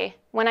away,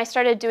 when I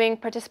started doing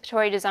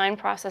participatory design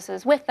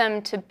processes with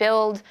them to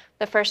build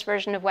the first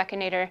version of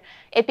Wekinator,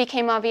 it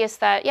became obvious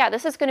that, yeah,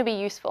 this is going to be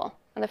useful.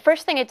 And the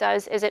first thing it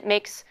does is it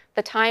makes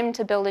the time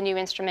to build a new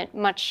instrument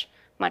much,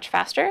 much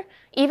faster,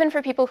 even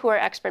for people who are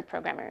expert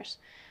programmers.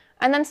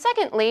 And then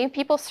secondly,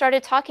 people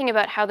started talking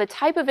about how the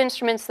type of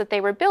instruments that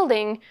they were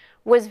building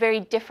was very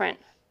different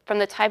from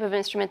the type of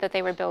instrument that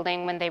they were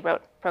building when they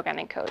wrote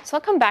programming code. So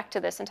I'll come back to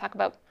this and talk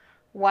about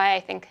why I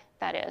think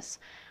that is.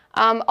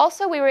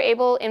 Also, we were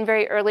able, in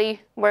very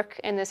early work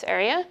in this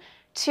area,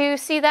 to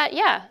see that,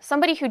 yeah,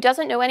 somebody who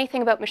doesn't know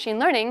anything about machine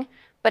learning,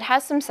 but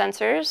has some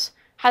sensors,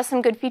 has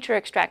some good feature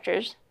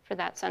extractors for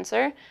that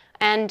sensor,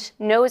 and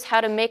knows how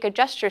to make a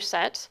gesture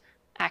set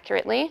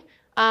accurately,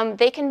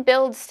 they can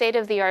build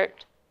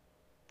state-of-the-art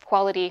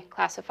quality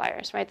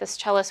classifiers, right? This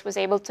cellist was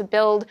able to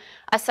build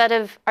a set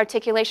of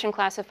articulation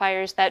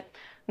classifiers that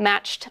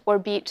matched or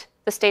beat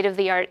the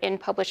state-of-the-art in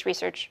published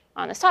research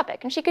on this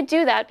topic. And she could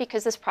do that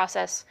because this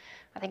process,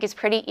 I think, is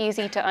pretty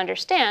easy to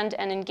understand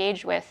and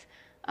engage with,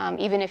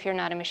 even if you're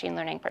not a machine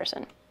learning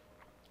person.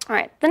 All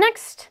right, the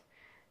next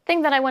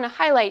thing that I want to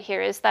highlight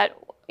here is that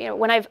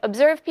when I've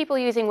observed people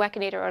using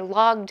Wekinator or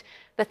logged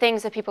the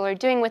things that people are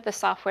doing with the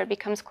software, it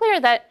becomes clear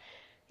that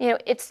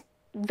it's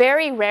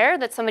very rare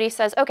that somebody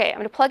says, OK, I'm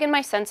going to plug in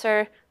my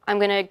sensor, I'm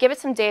going to give it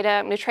some data,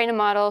 I'm going to train a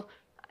model,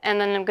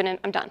 and then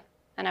I'm done,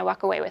 and I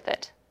walk away with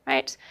it,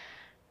 right?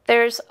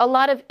 There's a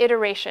lot of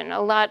iteration, a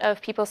lot of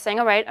people saying,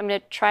 all right, I'm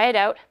going to try it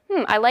out.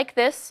 I like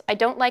this, I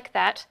don't like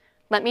that,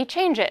 let me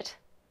change it.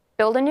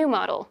 Build a new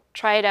model,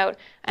 try it out,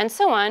 and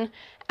so on.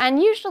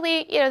 And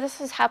usually, this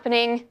is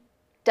happening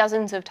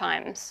dozens of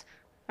times,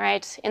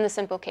 right, in the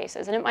simple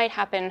cases. And it might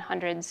happen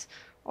hundreds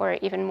or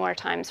even more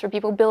times for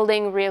people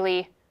building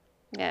really,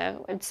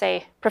 I'd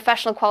say,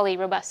 professional quality,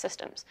 robust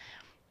systems.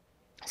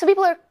 So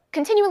people are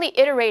continually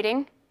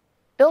iterating,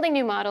 building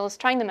new models,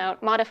 trying them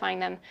out, modifying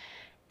them.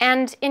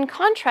 And in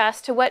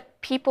contrast to what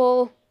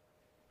people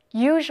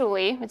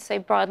usually, let's say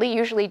broadly,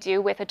 usually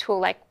do with a tool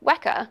like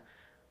Weka,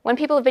 when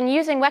people have been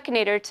using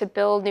Wekinator to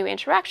build new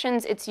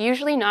interactions, it's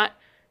usually not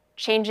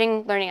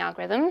changing learning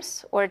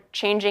algorithms or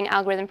changing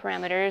algorithm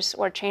parameters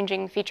or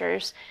changing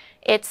features.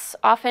 It's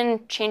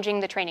often changing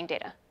the training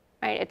data.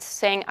 Right? It's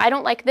saying, I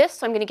don't like this,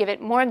 so I'm going to give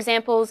it more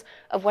examples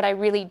of what I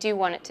really do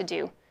want it to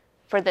do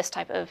for this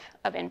type of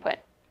input.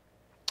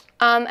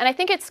 And I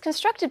think it's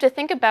constructive to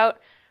think about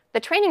the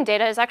training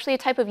data as actually a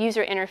type of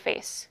user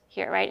interface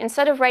here. Right?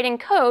 Instead of writing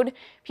code,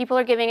 people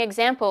are giving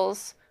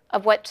examples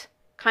of what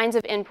kinds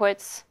of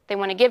inputs they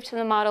want to give to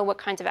the model, what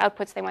kinds of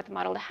outputs they want the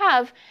model to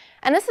have.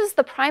 And this is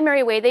the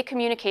primary way they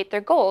communicate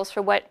their goals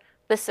for what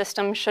the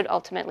system should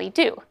ultimately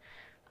do.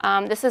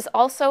 This is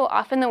also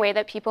often the way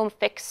that people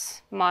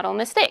fix model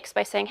mistakes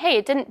by saying, hey,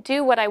 it didn't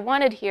do what I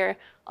wanted here.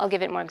 I'll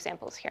give it more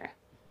examples here.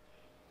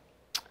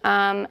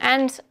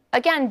 And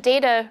again,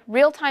 data,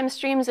 real-time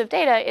streams of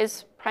data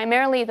is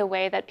primarily the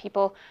way that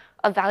people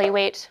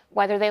evaluate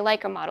whether they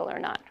like a model or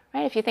not.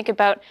 Right? If you think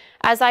about,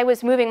 as I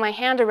was moving my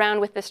hand around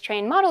with this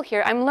trained model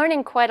here, I'm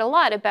learning quite a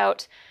lot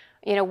about,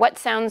 what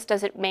sounds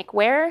does it make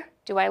where?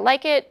 Do I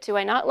like it? Do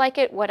I not like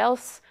it? What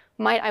else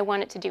might I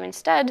want it to do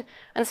instead?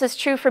 And this is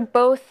true for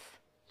both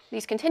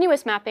these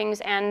continuous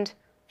mappings and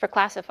for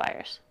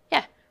classifiers.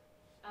 Yeah?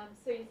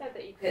 So you said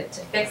that you could,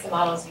 to fix the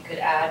models, you could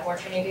add more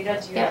training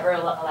data. Do you ever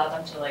allow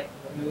them to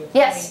remove?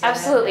 Yes,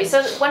 absolutely.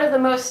 So one of the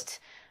most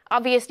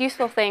obvious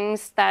useful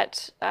things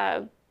that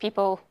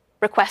people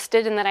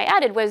requested and that I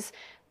added was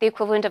the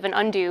equivalent of an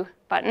undo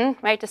button,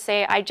 right? To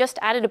say, I just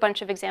added a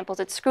bunch of examples.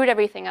 It screwed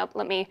everything up.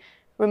 Let me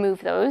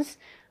remove those.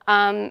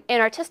 In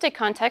artistic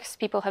contexts,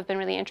 people have been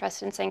really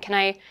interested in saying, can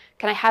I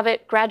have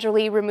it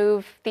gradually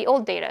remove the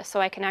old data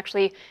so I can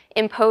actually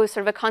impose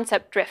sort of a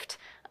concept drift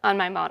on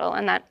my model?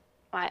 And that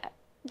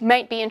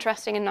might be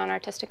interesting in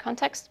non-artistic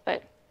contexts,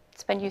 but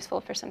it's been useful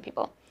for some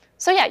people.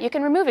 So yeah, you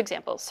can remove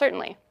examples,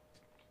 certainly.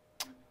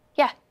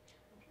 Yeah?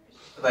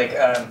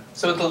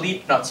 So with the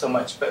leap, not so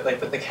much, but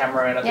with the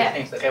camera and other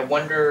things, I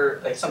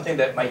wonder, something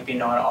that might be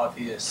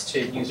non-obvious to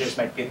users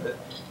might be that,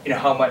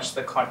 how much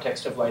the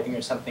context of lighting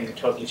or something could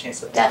totally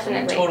change the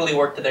person. They totally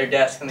work to their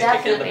desk and they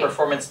get into the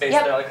performance space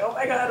and they're like, oh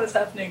my God, what's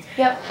happening?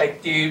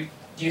 Yep. Do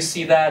you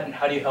see that, and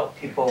how do you help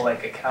people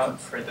account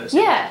for those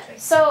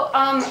things? So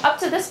up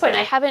to this point,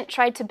 I haven't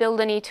tried to build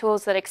any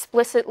tools that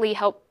explicitly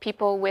help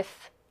people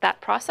with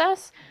that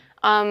process.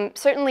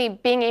 Certainly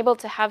being able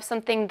to have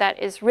something that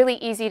is really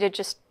easy to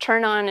just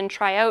turn on and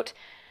try out,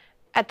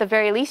 at the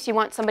very least, you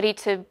want somebody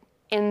to,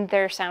 in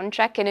their sound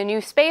check in a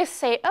new space,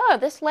 say, oh,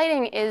 this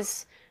lighting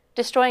is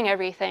destroying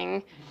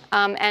everything,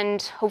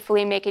 and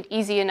hopefully make it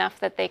easy enough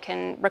that they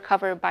can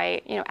recover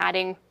by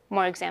adding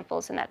more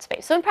examples in that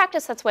space. So in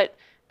practice, that's what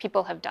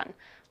people have done.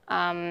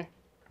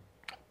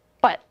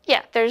 But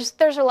yeah, there's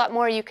a lot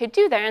more you could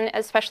do there, and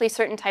especially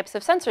certain types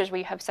of sensors where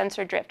you have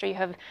sensor drift or you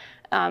have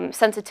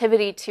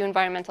sensitivity to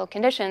environmental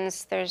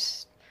conditions.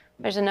 There's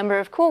a number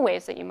of cool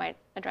ways that you might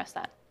address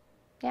that.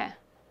 Yeah,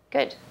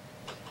 good.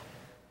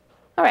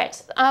 All right,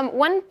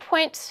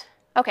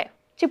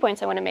 2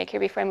 points I want to make here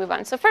before I move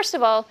on. So first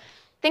of all,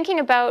 thinking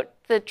about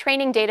the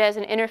training data as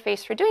an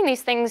interface for doing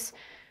these things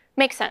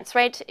makes sense,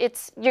 right?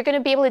 You're going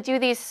to be able to do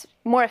these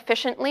more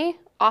efficiently,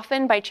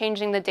 often by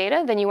changing the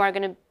data, than you are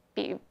going to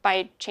be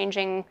by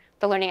changing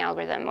the learning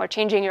algorithm or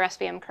changing your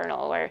SVM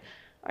kernel or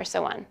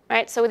so on,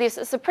 right? So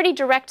it's a pretty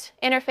direct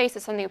interface.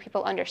 It's something that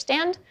people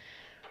understand.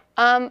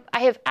 I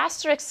have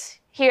asterisks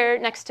here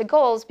next to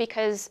goals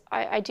because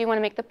I do want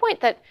to make the point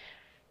that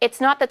it's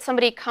not that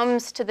somebody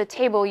comes to the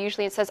table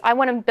usually and says, I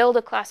want to build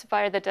a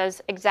classifier that does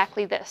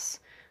exactly this.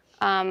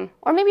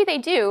 Or maybe they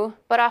do,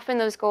 but often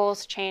those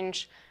goals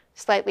change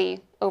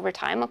slightly over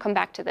time. I'll come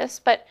back to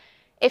this. But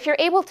if you're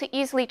able to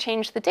easily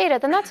change the data,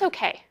 then that's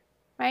OK.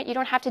 Right? You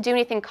don't have to do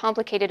anything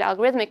complicated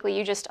algorithmically.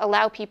 You just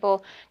allow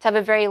people to have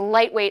a very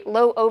lightweight,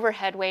 low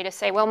overhead way to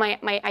say, well, my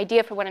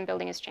idea for what I'm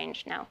building has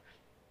changed now.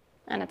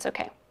 And it's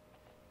OK.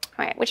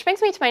 All right, which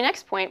brings me to my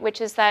next point,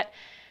 which is that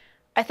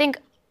I think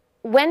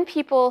when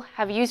people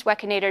have used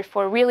Wekinator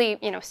for really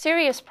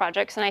serious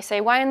projects, and I say,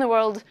 why in the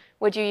world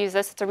would you use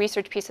this? It's a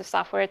research piece of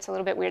software. It's a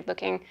little bit weird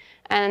looking.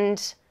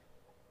 And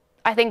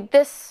I think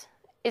this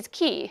is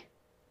key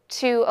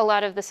to a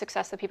lot of the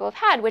success that people have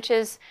had, which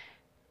is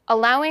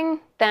allowing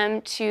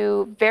them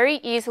to very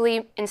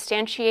easily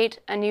instantiate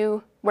a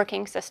new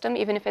working system,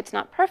 even if it's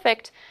not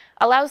perfect,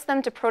 allows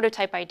them to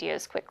prototype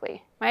ideas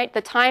quickly, right?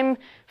 The time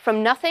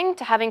from nothing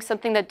to having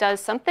something that does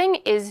something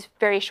is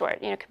very short.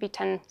 It could be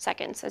 10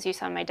 seconds, as you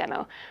saw in my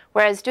demo.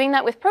 Whereas doing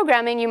that with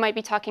programming, you might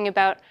be talking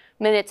about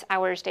minutes,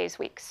 hours, days,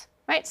 weeks,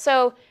 right?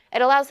 So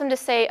it allows them to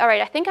say, all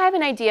right, I think I have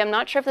an idea. I'm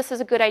not sure if this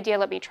is a good idea.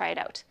 Let me try it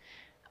out.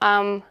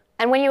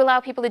 And when you allow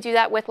people to do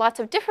that with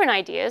lots of different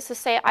ideas, to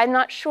say, I'm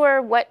not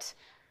sure what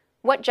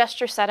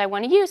gesture set I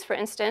want to use, for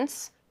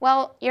instance,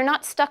 well, you're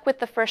not stuck with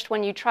the first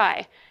one you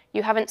try.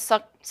 You haven't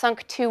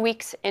sunk 2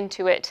 weeks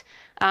into it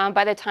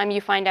by the time you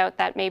find out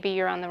that maybe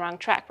you're on the wrong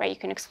track, right? You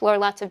can explore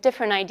lots of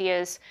different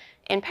ideas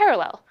in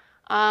parallel.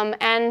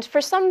 And for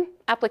some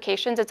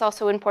applications, it's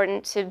also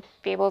important to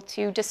be able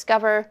to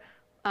discover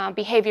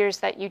behaviors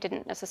that you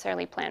didn't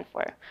necessarily plan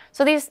for.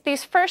 So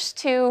these first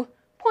 2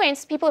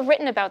 points, people have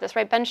written about this,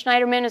 right? Ben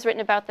Schneiderman has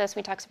written about this.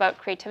 We talked about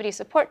creativity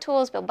support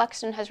tools. Bill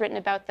Buxton has written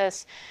about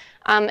this.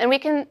 And we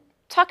can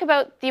talk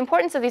about the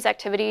importance of these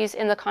activities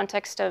in the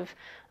context of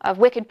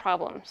wicked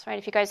problems, right?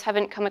 If you guys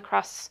haven't come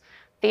across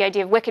the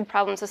idea of wicked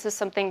problems, this is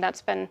something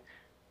that's been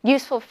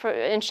useful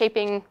in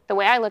shaping the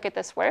way I look at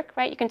this work,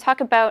 right? You can talk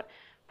about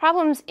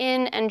problems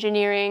in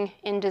engineering,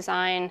 in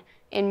design,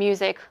 in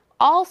music,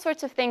 all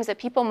sorts of things that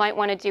people might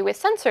want to do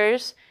with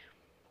sensors.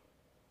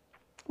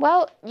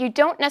 Well, you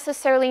don't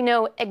necessarily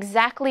know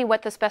exactly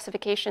what the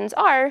specifications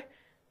are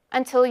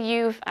until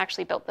you've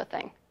actually built the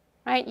thing,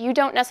 right? You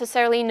don't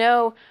necessarily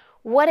know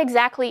what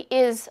exactly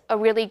is a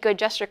really good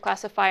gesture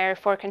classifier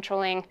for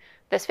controlling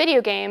this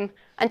video game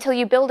until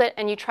you build it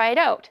and you try it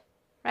out,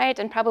 right?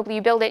 And probably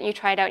you build it and you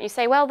try it out and you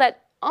say, well,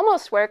 that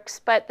almost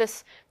works, but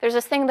there's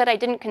this thing that I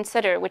didn't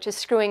consider, which is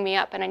screwing me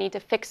up, and I need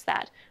to fix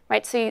that,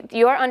 right? So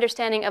your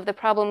understanding of the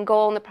problem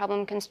goal and the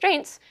problem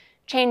constraints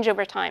change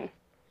over time.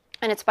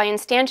 And it's by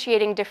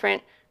instantiating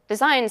different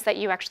designs that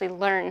you actually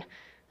learn,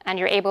 and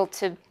you're able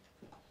to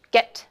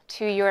get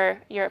to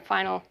your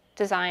final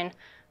design,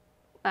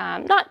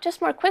 not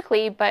just more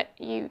quickly, but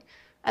you,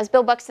 as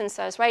Bill Buxton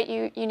says, right,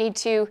 you need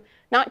to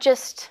not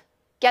just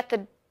get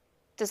the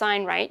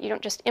design right, you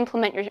don't just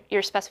implement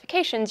your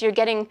specifications, you're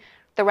getting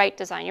the right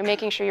design. You're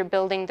making sure you're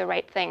building the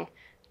right thing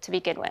to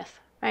begin with,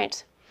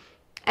 right?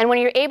 And when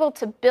you're able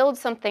to build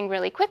something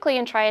really quickly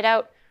and try it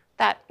out,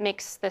 that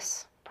makes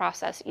this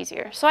process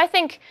easier. So I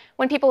think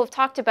when people have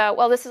talked about,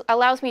 well,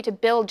 allows me to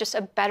build just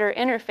a better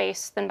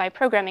interface than by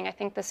programming, I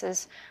think this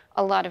is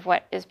a lot of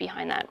what is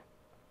behind that.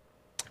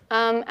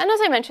 And as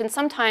I mentioned,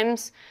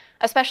 sometimes,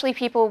 especially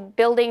people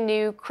building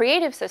new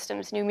creative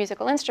systems, new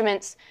musical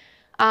instruments,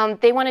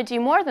 they want to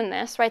do more than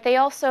this, right? They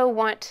also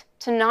want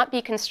to not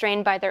be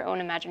constrained by their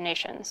own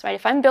imaginations, right?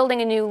 If I'm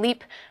building a new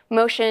leap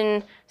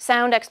motion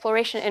sound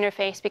exploration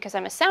interface because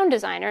I'm a sound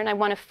designer and I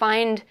want to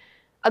find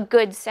a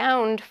good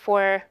sound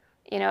for,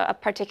 you know, a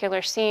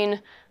particular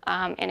scene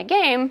in a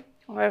game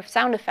or a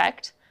sound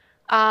effect,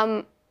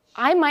 I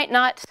might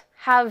not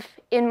have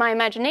in my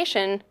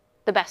imagination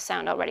the best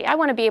sound already. I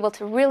want to be able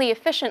to really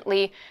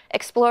efficiently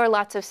explore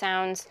lots of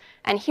sounds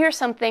and hear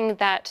something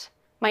that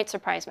might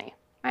surprise me.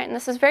 Right? And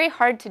this is very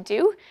hard to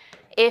do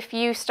if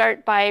you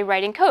start by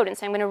writing code and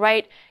say, I'm going to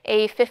write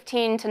a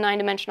 15 to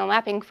 9-dimensional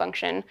mapping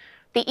function.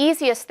 The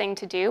easiest thing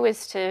to do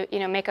is to, you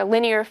know, make a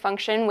linear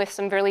function with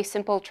some really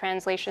simple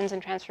translations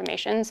and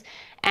transformations,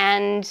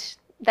 and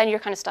then you're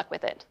kind of stuck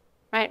with it.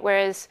 Right?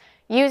 Whereas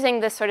using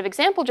this sort of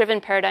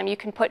example-driven paradigm, you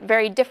can put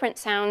very different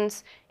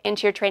sounds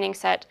into your training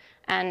set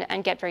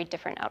and get very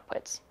different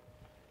outputs.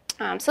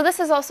 So this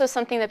is also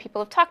something that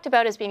people have talked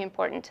about as being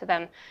important to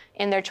them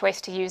in their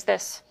choice to use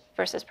this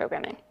versus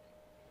programming.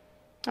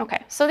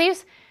 Okay, so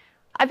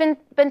I've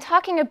been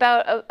talking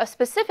about a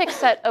specific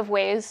set of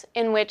ways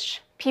in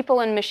which people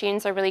and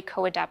machines are really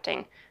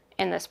co-adapting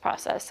in this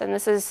process. And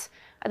this is,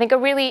 I think, a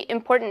really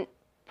important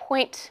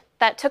point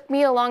that took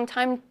me a long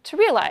time to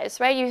realize,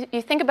 right?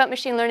 You think about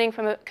machine learning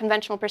from a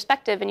conventional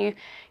perspective, and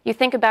you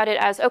think about it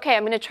as, okay,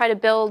 I'm going to try to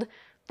build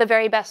the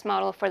very best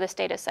model for this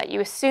data set. You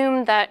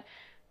assume that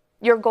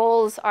your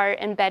goals are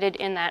embedded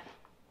in that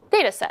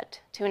data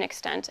set to an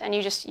extent, and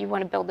you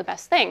want to build the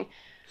best thing.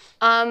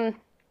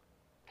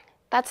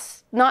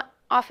 That's not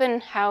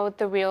often how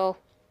the real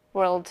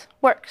world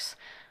works.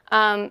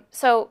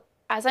 So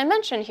as I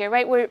mentioned here,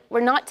 right, we're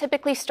not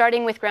typically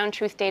starting with ground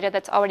truth data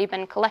that's already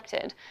been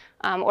collected.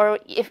 Or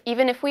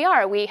even if we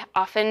are, we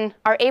often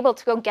are able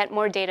to go get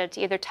more data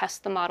to either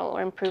test the model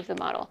or improve the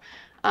model.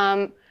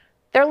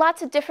 There are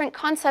lots of different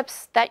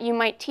concepts that you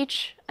might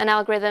teach an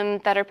algorithm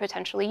that are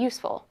potentially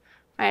useful.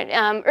 Right.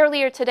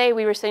 Earlier today,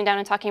 we were sitting down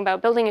and talking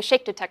about building a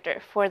shake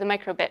detector for the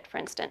microbit, for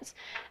instance.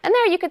 And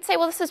there you could say,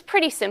 well, this is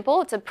pretty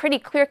simple. It's a pretty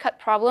clear-cut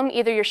problem.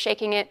 Either you're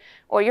shaking it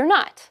or you're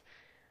not.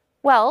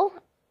 Well,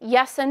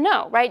 yes and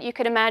no, right? You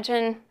could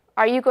imagine,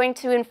 are you going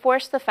to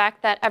enforce the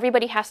fact that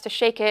everybody has to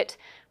shake it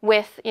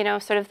with, you know,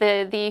 sort of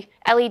the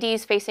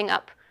LEDs facing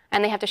up,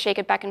 and they have to shake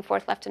it back and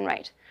forth, left and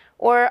right?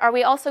 Or are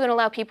we also going to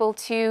allow people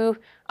to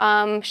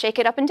shake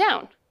it up and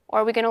down? Or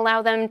are we going to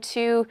allow them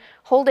to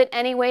hold it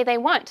any way they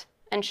want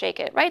and shake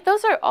it, right?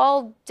 Those are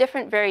all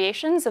different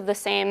variations of the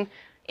same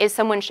is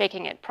someone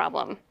shaking it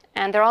problem.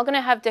 And they're all going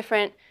to have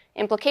different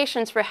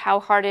implications for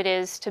how hard it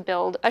is to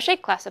build a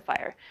shake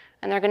classifier.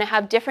 And they're going to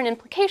have different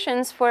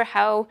implications for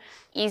how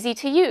easy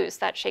to use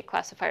that shake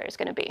classifier is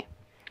going to be,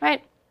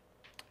 right?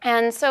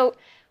 And so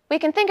we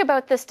can think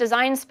about this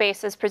design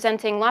space as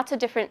presenting lots of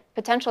different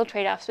potential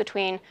trade-offs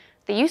between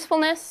the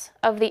usefulness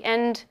of the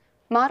end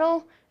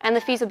model and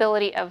the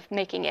feasibility of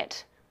making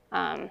it.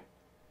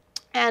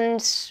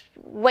 And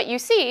what you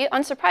see,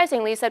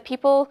 unsurprisingly, is that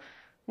people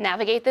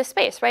navigate this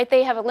space, right?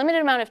 They have a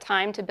limited amount of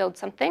time to build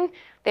something.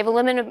 They have a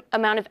limited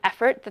amount of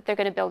effort that they're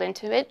going to build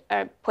into it,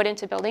 or put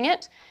into building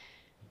it.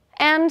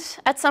 And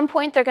at some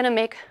point, they're going to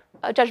make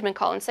a judgment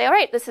call and say, all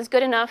right, this is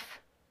good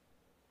enough.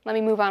 Let me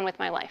move on with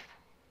my life.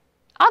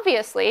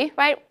 Obviously,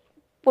 right,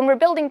 when we're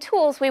building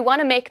tools, we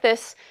want to make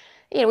this,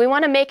 you know, we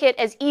want to make it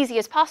as easy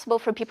as possible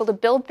for people to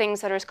build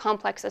things that are as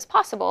complex as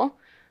possible.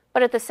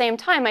 But at the same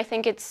time, I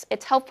think it's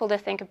helpful to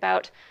think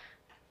about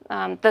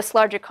this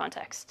larger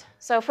context.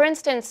 So for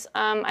instance,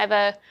 I have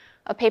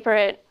a paper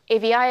at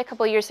AVI a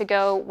couple of years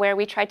ago where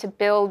we tried to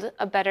build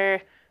a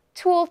better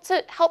tool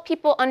to help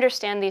people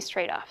understand these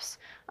trade-offs.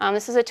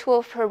 This is a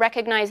tool for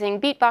recognizing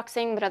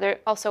beatboxing,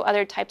 but also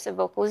other types of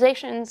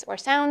vocalizations or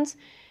sounds.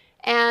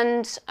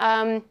 And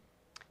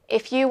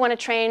if you want to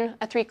train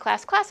a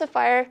 3-class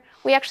classifier,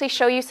 we actually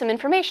show you some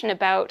information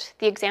about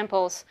the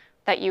examples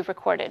that you've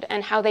recorded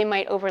and how they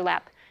might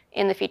overlap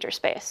in the feature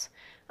space.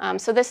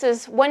 So this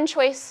is one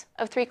choice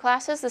of 3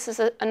 classes. This is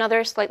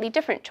another slightly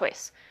different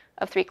choice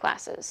of 3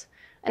 classes.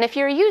 And if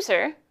you're a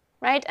user,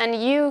 right, and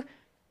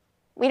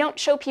we don't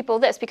show people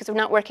this because we're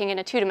not working in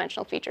a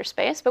two-dimensional feature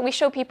space, but we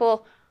show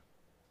people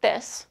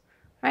this,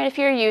 right? If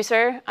you're a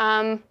user,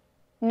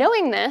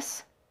 knowing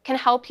this can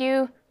help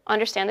you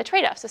understand the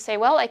trade-offs. To say,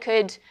 well, I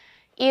could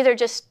either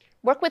just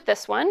work with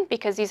this one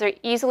because these are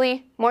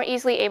more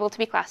easily able to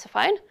be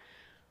classified,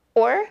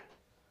 or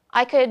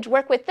I could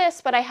work with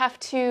this, but I have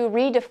to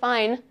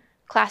redefine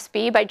class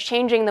B by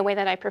changing the way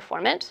that I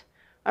perform it.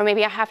 Or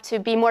maybe I have to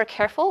be more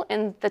careful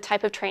in the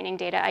type of training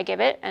data I give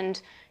it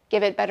and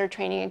give it better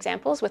training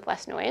examples with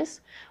less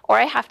noise. Or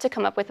I have to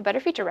come up with a better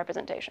feature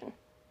representation.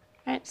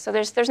 Right? So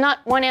there's not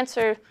one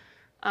answer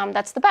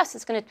that's the best.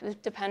 It's going to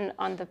depend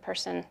on the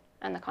person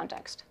and the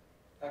context.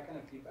 That kind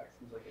of feedback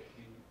seems like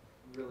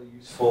it'd be really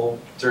useful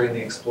during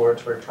the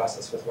exploratory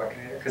process with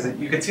Wekinator, because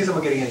you could see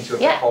someone getting into a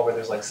pitfall where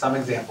there's like some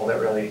example that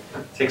really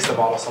takes the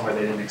model somewhere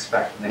they didn't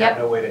expect, and they have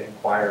no way to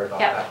inquire about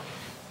that.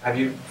 Have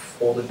you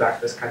folded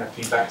back this kind of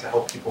feedback to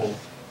help people?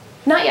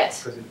 Not yet.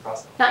 Go through the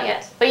process? Not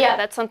yet. But yeah,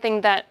 that's something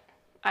that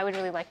I would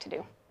really like to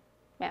do.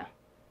 Yeah.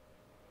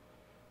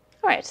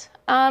 All right.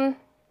 A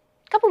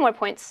couple more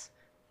points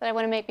that I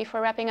want to make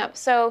before wrapping up.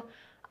 So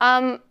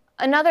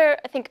another,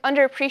 I think,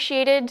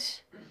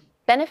 underappreciated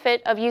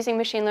benefit of using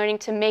machine learning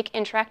to make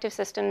interactive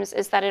systems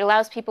is that it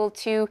allows people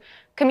to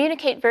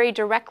communicate very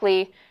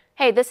directly,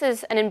 hey, this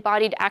is an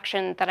embodied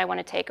action that I want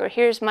to take, or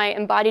here's my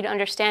embodied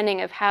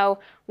understanding of how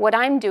what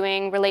I'm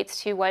doing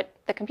relates to what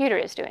the computer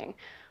is doing.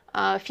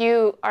 If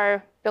you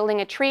are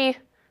building a tree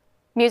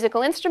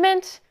musical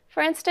instrument,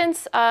 for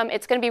instance,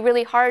 it's going to be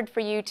really hard for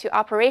you to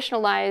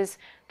operationalize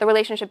the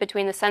relationship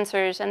between the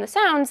sensors and the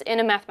sounds in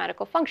a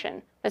mathematical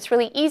function. It's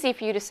really easy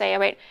for you to say, all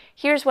right,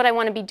 here's what I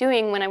want to be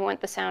doing when I want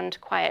the sound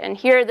quiet, and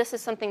here, this is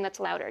something that's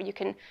louder. You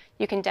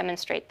can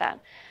demonstrate that.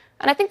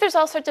 And I think there's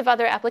all sorts of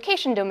other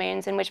application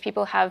domains in which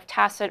people have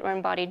tacit or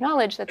embodied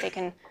knowledge that they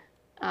can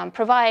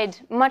provide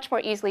much more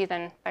easily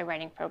than by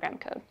writing program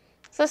code.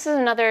 So this is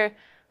another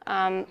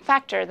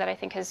factor that I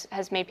think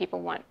has made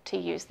people want to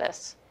use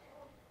this.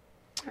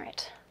 All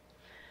right.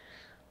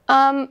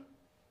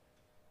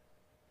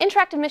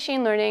 Interactive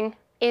machine learning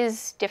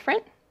is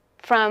different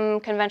from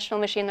conventional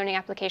machine learning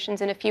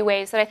applications in a few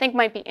ways that I think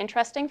might be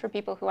interesting for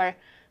people who are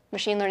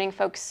machine learning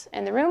folks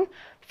in the room.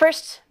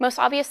 First, most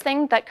obvious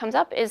thing that comes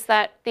up is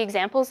that the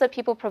examples that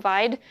people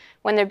provide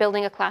when they're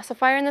building a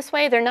classifier in this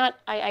way, they're not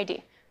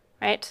IID,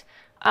 right?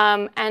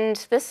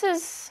 And this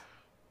is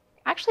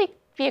actually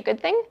be a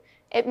good thing.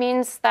 It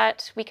means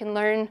that we can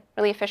learn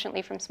really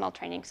efficiently from small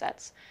training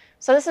sets.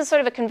 So this is sort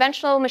of a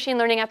conventional machine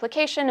learning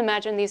application.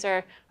 Imagine these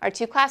are our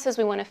two classes.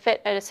 We want to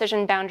fit a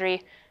decision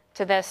boundary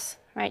to this,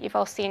 right? You've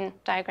all seen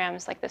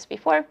diagrams like this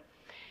before.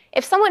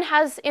 If someone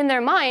has in their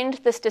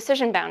mind this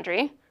decision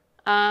boundary,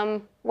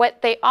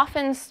 what they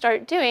often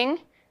start doing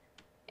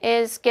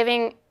is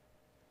giving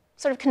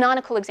sort of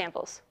canonical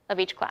examples of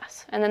each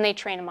class. And then they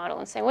train a model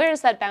and say, where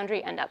does that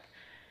boundary end up?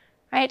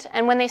 Right?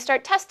 And when they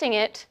start testing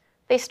it,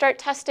 they start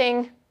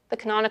testing the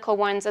canonical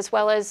ones as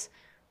well as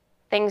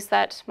things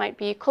that might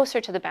be closer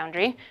to the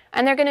boundary.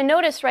 And they're going to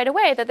notice right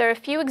away that there are a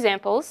few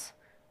examples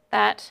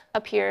that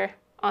appear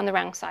on the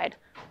wrong side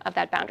of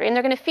that boundary. And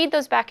they're going to feed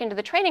those back into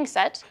the training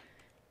set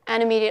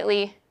and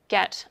immediately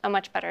get a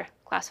much better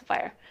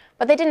classifier.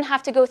 But they didn't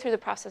have to go through the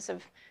process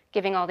of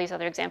giving all these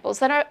other examples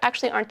that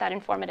actually aren't that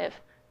informative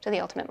to the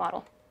ultimate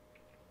model.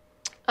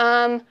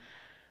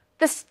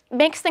 This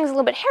makes things a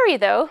little bit hairy,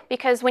 though,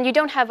 because when you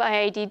don't have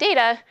IID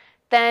data,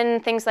 then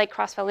things like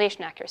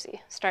cross-validation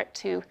accuracy start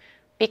to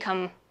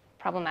become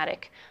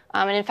problematic.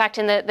 And in fact,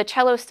 in the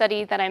cello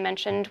study that I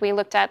mentioned, we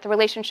looked at the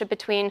relationship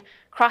between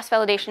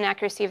cross-validation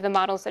accuracy of the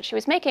models that she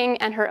was making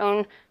and her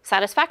own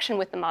satisfaction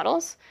with the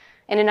models.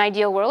 In an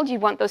ideal world, you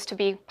want those to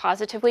be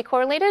positively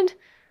correlated.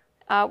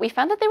 We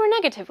found that they were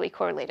negatively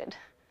correlated.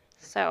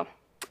 So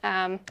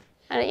and,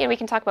 we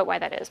can talk about why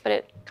that is, but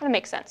it kind of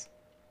makes sense.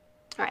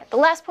 All right, the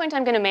last point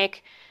I'm going to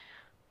make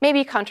may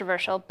be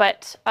controversial,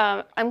 but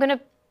I'm going to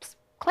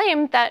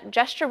claim that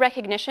gesture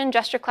recognition,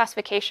 gesture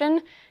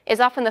classification is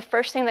often the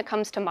first thing that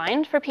comes to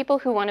mind for people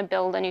who want to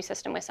build a new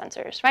system with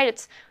sensors, right?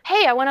 It's,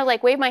 hey, I want to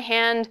like wave my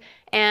hand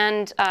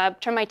and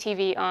turn my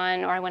TV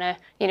on, or I want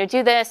to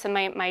do this, and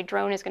my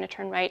drone is going to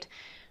turn right.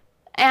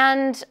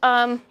 And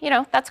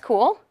that's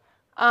cool.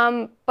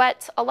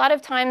 But a lot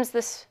of times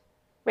this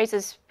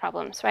raises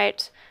problems,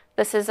 right?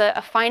 This is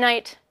a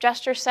finite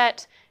gesture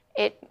set.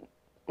 It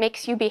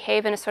makes you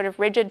behave in a sort of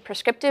rigid,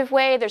 prescriptive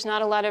way. There's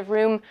not a lot of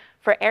room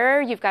for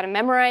error. You've got to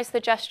memorize the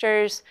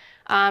gestures.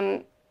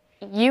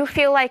 You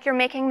feel like you're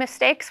making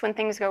mistakes when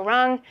things go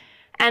wrong.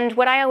 And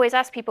what I always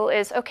ask people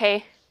is,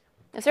 okay,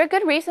 is there a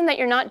good reason that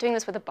you're not doing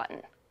this with a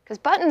button? Because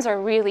buttons are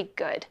really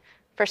good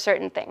for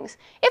certain things.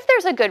 If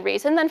there's a good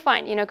reason, then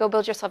fine, go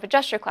build yourself a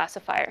gesture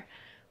classifier.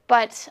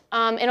 But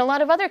in a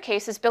lot of other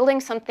cases, building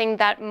something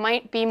that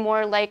might be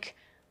more like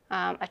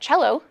a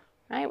cello,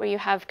 right, where you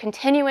have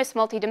continuous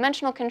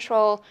multidimensional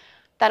control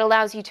that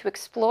allows you to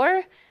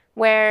explore,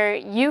 where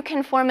you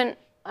can form an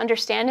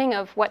understanding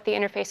of what the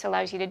interface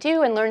allows you to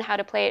do and learn how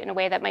to play it in a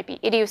way that might be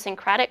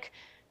idiosyncratic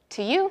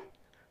to you,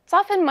 it's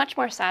often much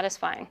more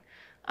satisfying.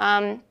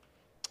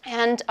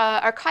 And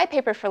our Chi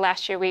paper for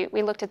last year,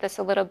 we looked at this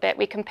a little bit.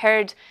 We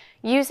compared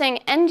using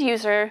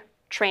end-user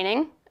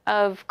training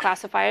of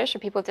classifiers for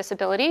people with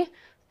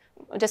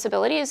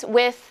disabilities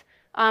with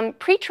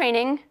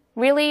pre-training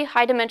really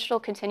high-dimensional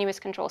continuous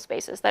control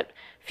spaces that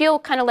feel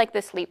kind of like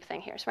this leap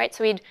thing here, right?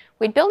 So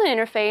we'd build an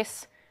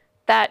interface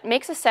that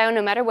makes a sound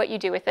no matter what you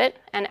do with it,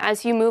 and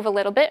as you move a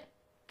little bit,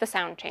 the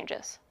sound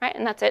changes, right?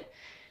 And that's it.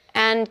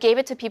 And gave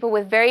it to people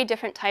with very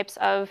different types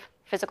of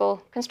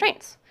physical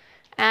constraints.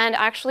 And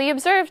actually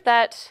observed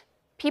that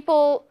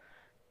people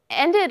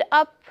ended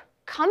up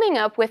coming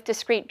up with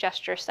discrete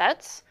gesture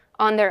sets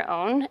on their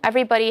own.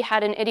 Everybody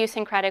had an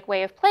idiosyncratic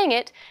way of playing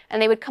it,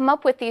 and they would come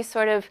up with these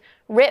sort of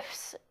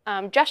riffs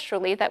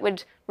gesturally that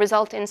would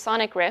result in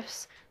sonic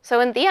riffs.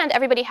 So in the end,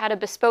 everybody had a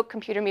bespoke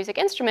computer music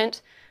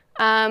instrument,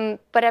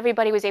 but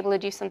everybody was able to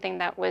do something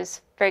that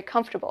was very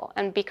comfortable.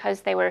 And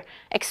because they were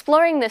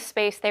exploring this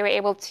space, they were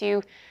able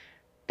to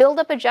build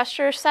up a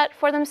gesture set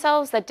for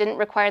themselves that didn't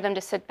require them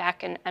to sit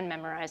back and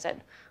memorize it.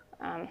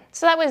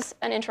 So that was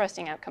an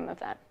interesting outcome of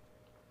that.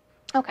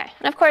 Okay,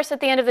 and of course, at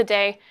the end of the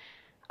day,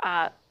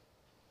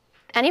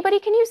 anybody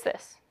can use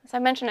this. As I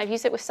mentioned, I've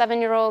used it with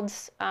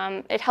 7-year-olds.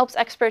 It helps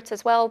experts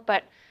as well,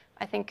 but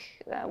I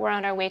think we're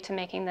on our way to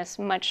making this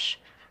much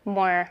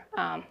more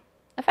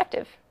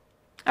effective.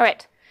 All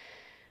right.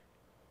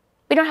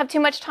 We don't have too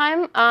much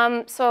time,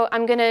 so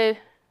I'm going to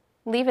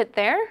leave it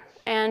there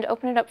and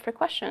open it up for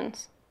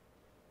questions.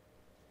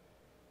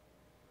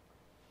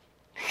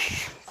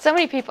 So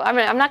many people.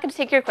 I'm not going to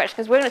take your question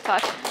because we're going to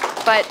talk,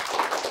 but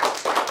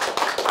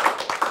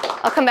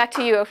I'll come back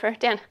to you, Ofer.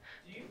 Dan.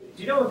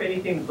 Do you know if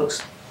anything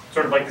looks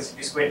sort of like this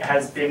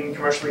has been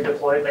commercially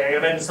deployed? Like I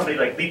mentioned somebody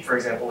like Leap, for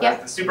example,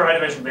 has the super high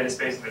dimensional data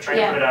space, and they're trying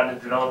to put it out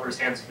into developers'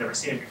 hands who've never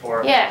seen it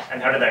before. Yeah.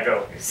 And how did that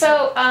go?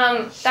 So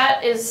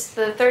that is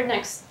the third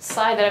next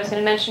slide that I was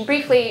going to mention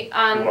briefly.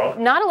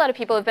 Not a lot of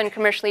people have been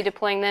commercially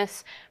deploying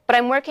this, but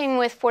I'm working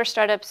with 4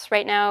 startups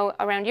right now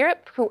around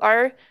Europe who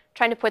are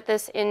trying to put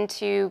this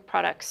into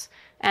products.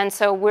 And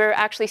so we're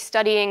actually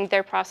studying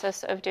their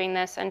process of doing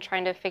this and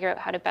trying to figure out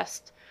how to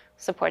best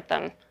support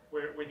them.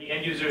 Where the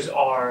end users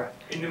are,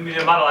 in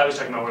the model I was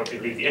talking about, where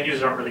the end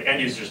users aren't really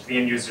end users, the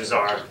end users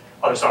are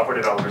other software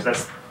developers.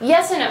 That's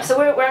yes and no. So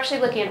we're actually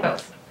looking at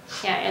both,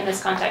 in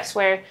this context,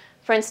 where,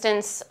 for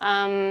instance,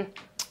 oh,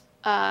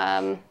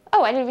 I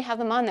didn't even have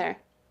them on there.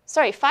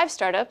 Sorry, 5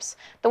 startups.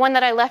 The one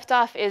that I left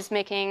off is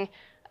making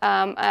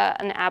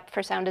an app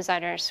for sound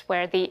designers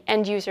where the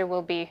end user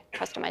will be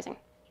customizing.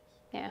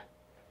 Yeah.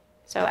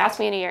 So ask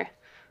me in a year.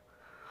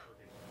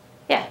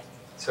 Yeah.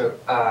 So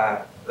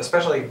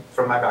especially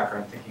from my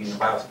background, thinking in the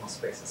biosignal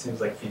space, it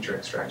seems like feature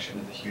extraction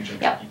is a huge and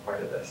tricky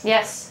part of this.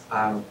 Yes.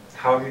 How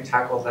have you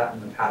tackled that in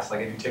the past?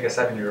 Like if you take a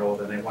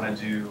 7-year-old and they want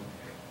to do,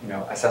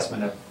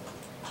 assessment of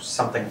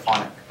something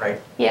phonic,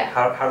 right? Yeah.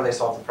 How do they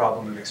solve the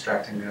problem of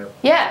extracting the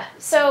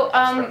So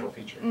spectral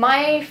feature?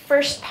 my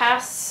first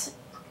pass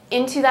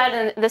into that,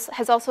 and this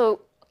has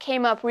also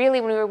came up really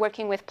when we were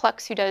working with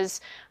Plux, who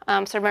does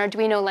sort of an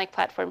Arduino-like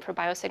platform for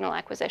biosignal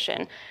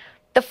acquisition.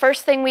 The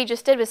first thing we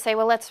just did was say,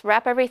 well, let's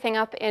wrap everything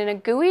up in a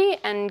GUI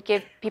and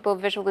give people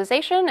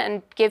visualization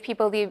and give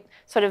people the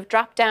sort of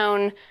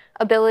drop-down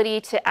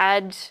ability to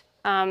add,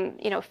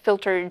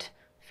 filtered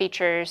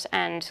features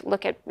and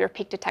look at your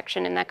peak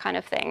detection and that kind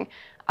of thing.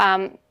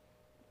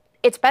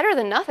 It's better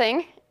than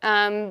nothing,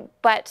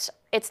 but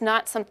it's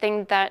not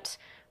something that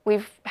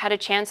we've had a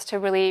chance to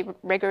really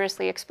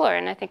rigorously explore.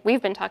 And I think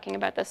we've been talking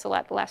about this a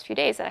lot the last few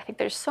days, that I think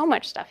there's so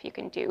much stuff you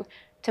can do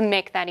to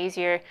make that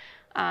easier.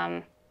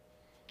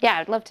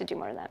 I'd love to do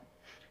more of that.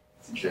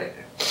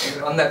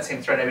 On that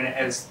same thread,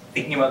 I was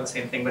thinking about the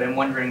same thing, but I'm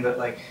wondering that,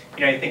 I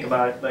think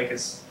about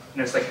as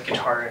it's like a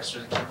guitarist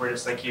or a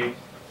keyboardist, like you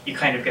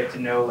kind of get to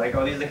know,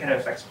 oh, these are the kind of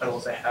effects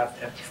pedals I have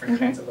to have different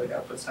kinds of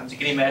output sounds. You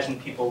can imagine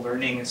people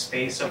learning a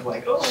space of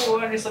oh,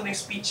 I need something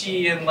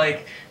speechy, and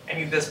I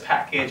need this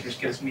package which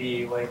gives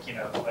me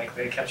the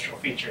orchestral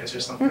features or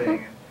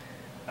something.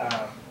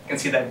 And, you can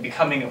see that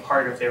becoming a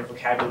part of their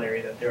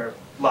vocabulary, that there are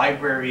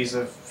libraries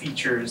of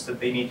features that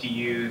they need to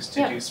use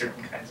to do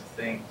certain kinds of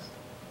things.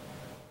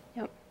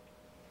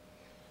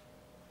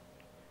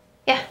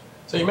 Yeah.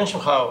 So you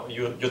mentioned how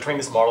you train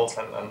these models,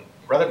 and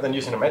rather than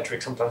using a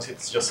metric, sometimes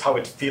it's just how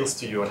it feels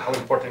to you and how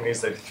important it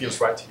is that it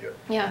feels right to you.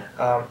 Yeah.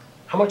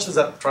 How much does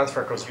that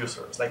transfer across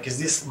users? Is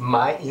this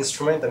my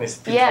instrument and is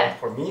it right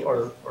for me,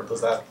 or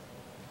does that?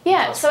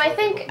 Yeah, so I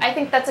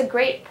think that's a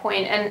great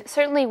point, and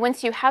certainly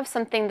once you have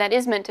something that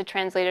is meant to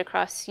translate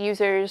across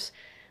users,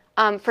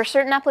 for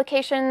certain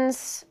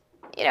applications,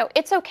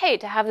 it's okay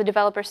to have the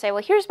developer say,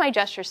 well, here's my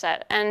gesture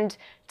set, and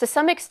to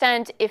some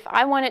extent, if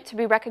I want it to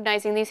be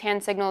recognizing these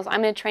hand signals,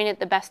 I'm going to train it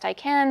the best I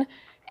can,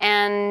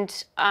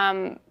 and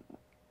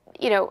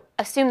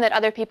assume that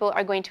other people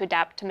are going to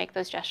adapt to make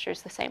those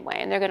gestures the same way,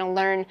 and they're going to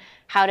learn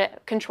how to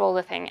control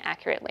the thing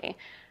accurately.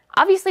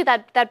 Obviously,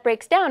 that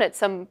breaks down at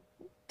some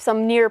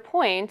near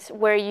point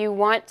where you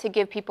want to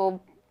give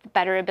people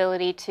better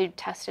ability to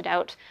test it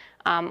out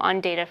on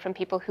data from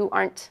people who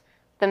aren't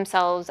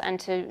themselves and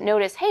to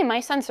notice, hey, my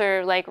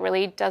sensor like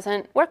really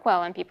doesn't work well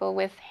on people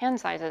with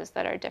hand sizes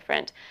that are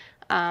different.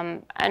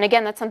 And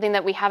again, that's something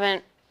that we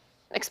haven't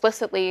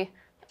explicitly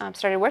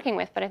started working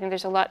with, but I think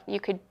there's a lot you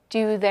could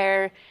do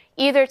there,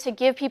 either to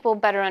give people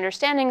better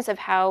understandings of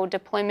how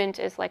deployment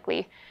is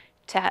likely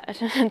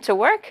to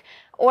work,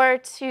 or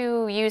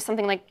to use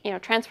something like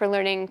transfer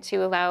learning to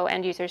allow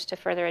end users to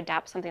further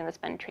adapt something that's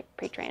been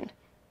pre-trained.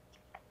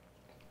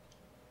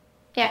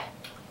 Yeah?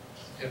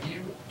 Have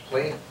you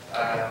played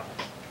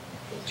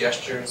with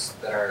gestures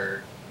that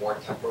are more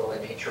temporal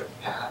in nature,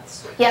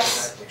 paths?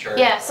 Yes.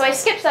 Yeah, so I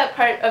skipped that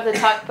part of the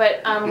talk,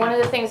 but one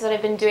of the things that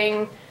I've been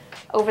doing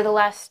over the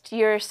last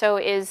year or so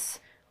is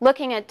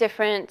looking at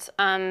different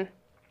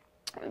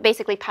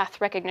basically path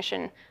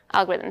recognition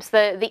algorithms.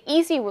 The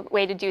easy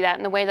way to do that,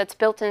 and the way that's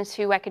built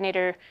into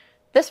Wekinator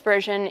this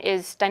version,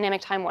 is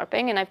dynamic time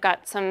warping, and I've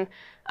got some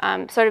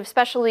sort of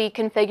specially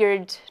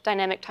configured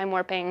dynamic time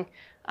warping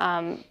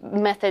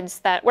methods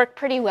that work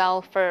pretty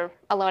well for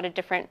a lot of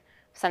different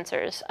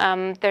sensors.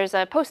 There's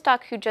a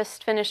postdoc who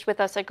just finished with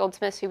us at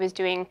Goldsmiths who was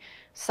doing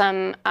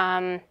some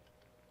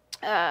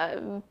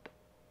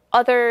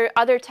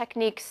other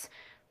techniques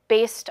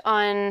based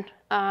on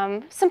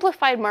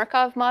simplified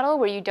Markov model,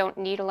 where you don't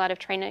need a lot of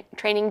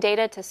training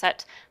data to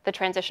set the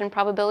transition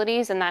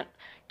probabilities, and that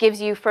gives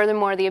you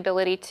furthermore the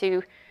ability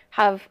to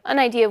have an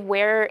idea of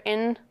where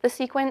in the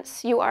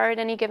sequence you are at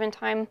any given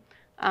time.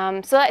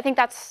 So I think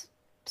that's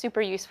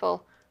super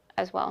useful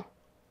as well.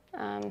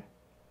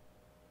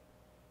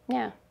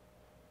 Yeah.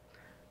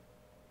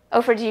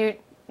 Ofer, do you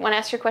want to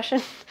ask your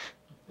question?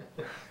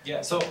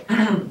 Yeah, so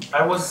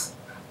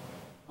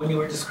when you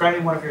were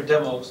describing one of your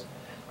demos,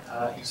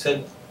 you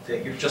said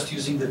that you're just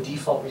using the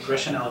default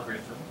regression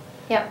algorithm,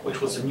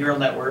 which was a neural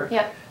network.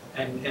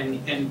 And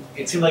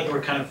it seemed like you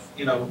were kind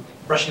of,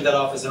 brushing that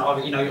off as an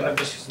obvious, I'm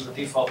just using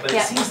the default. But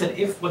it seems that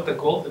if what the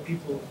goal of the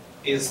people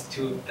is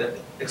to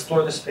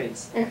explore the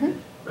space,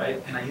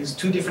 right? And I use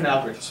two different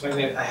algorithms. So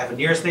maybe I have a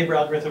nearest neighbor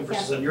algorithm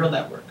versus a neural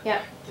network.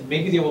 Then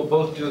maybe they will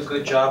both do a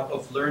good job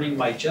of learning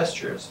my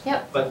gestures,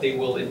 but they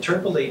will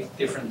interpolate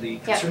differently.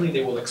 And certainly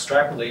they will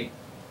extrapolate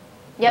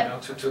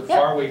to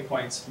faraway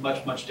points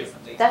much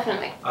differently.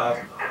 Definitely.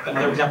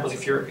 Another example is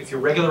if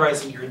you're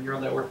regularizing your neural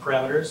network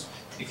parameters,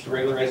 if you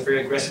regularize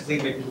very aggressively,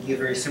 maybe it'll be a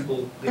very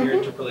simple linear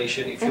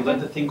interpolation. If you let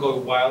the thing go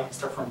wild and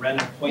start from a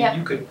random point,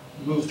 you could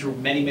move through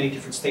many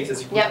different states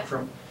as you move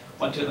from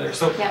one to another.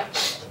 So,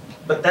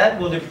 but that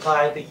will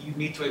imply that you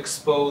need to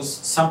expose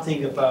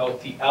something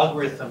about the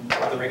algorithm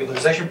or the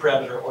regularization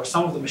parameter or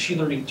some of the machine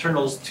learning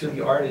internals to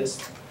the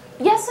artist.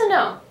 Yes and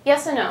no.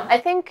 Yes and no. I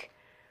think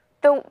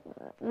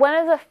one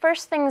of the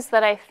first things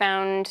that I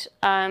found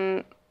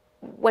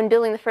when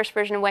building the first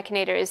version of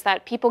Wekinator is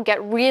that people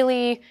get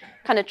really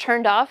kind of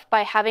turned off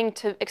by having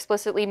to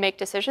explicitly make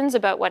decisions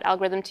about what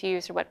algorithm to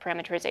use or what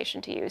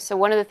parameterization to use. So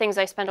one of the things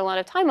I spent a lot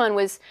of time on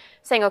was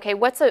saying, okay,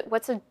 what's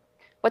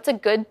a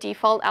good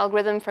default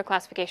algorithm for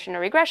classification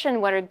or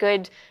regression?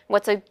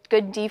 What's a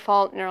good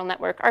default neural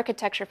network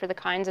architecture for the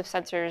kinds of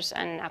sensors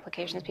and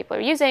applications people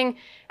are using?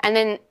 And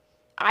then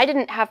I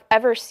didn't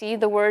ever see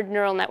the word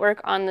neural network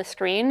on the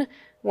screen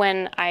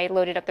when I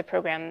loaded up the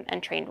program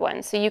and trained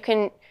one. So you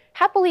can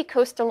happily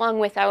coast along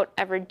without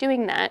ever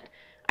doing that.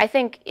 I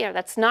think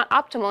that's not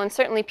optimal, and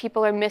certainly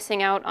people are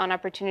missing out on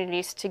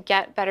opportunities to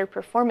get better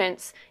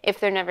performance if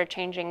they're never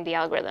changing the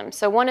algorithm.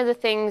 So one of the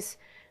things,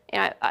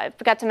 I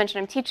forgot to mention,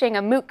 I'm teaching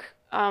a MOOC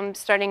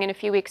starting in a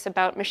few weeks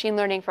about machine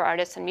learning for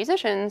artists and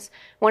musicians.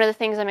 One of the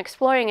things I'm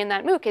exploring in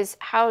that MOOC is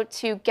how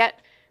to get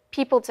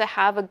people to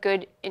have a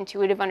good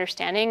intuitive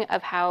understanding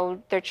of how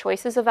their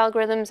choices of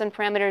algorithms and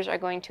parameters are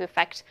going to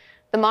affect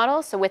the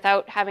model. So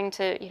without having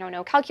to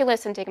know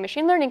calculus and take a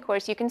machine learning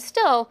course, you can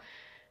still,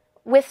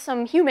 with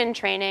some human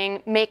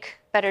training, make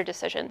better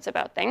decisions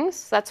about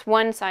things. That's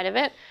one side of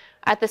it.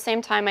 At the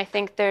same time, I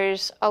think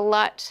there's a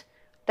lot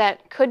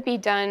that could be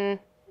done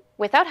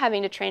without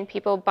having to train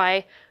people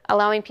by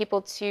allowing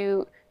people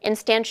to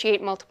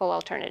instantiate multiple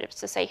alternatives.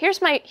 To say,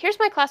 here's my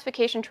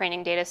classification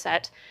training data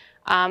set,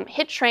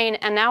 hit train,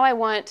 and now I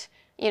want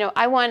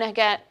to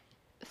get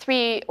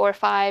 3 or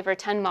 5 or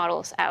 10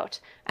 models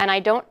out. And I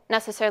don't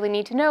necessarily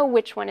need to know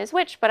which one is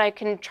which, but I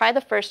can try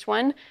the first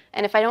one,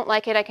 and if I don't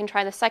like it, I can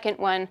try the second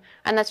one,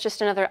 and that's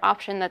just another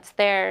option that's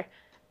there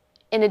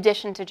in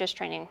addition to just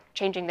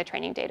changing the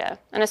training data.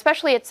 And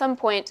especially at some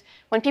point,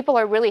 when people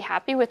are really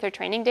happy with their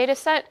training data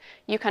set,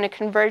 you kind of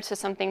converge to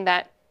something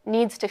that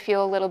needs to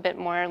feel a little bit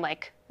more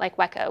like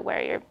Weka,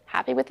 where you're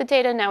happy with the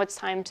data, now it's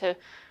time to,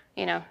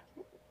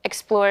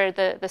 explore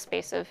the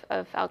space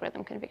of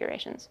algorithm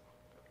configurations.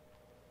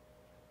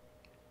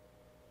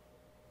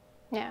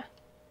 Yeah.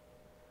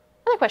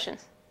 Other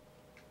questions?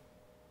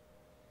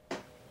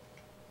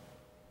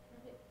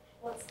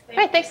 All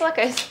right, thanks a lot,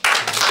 guys.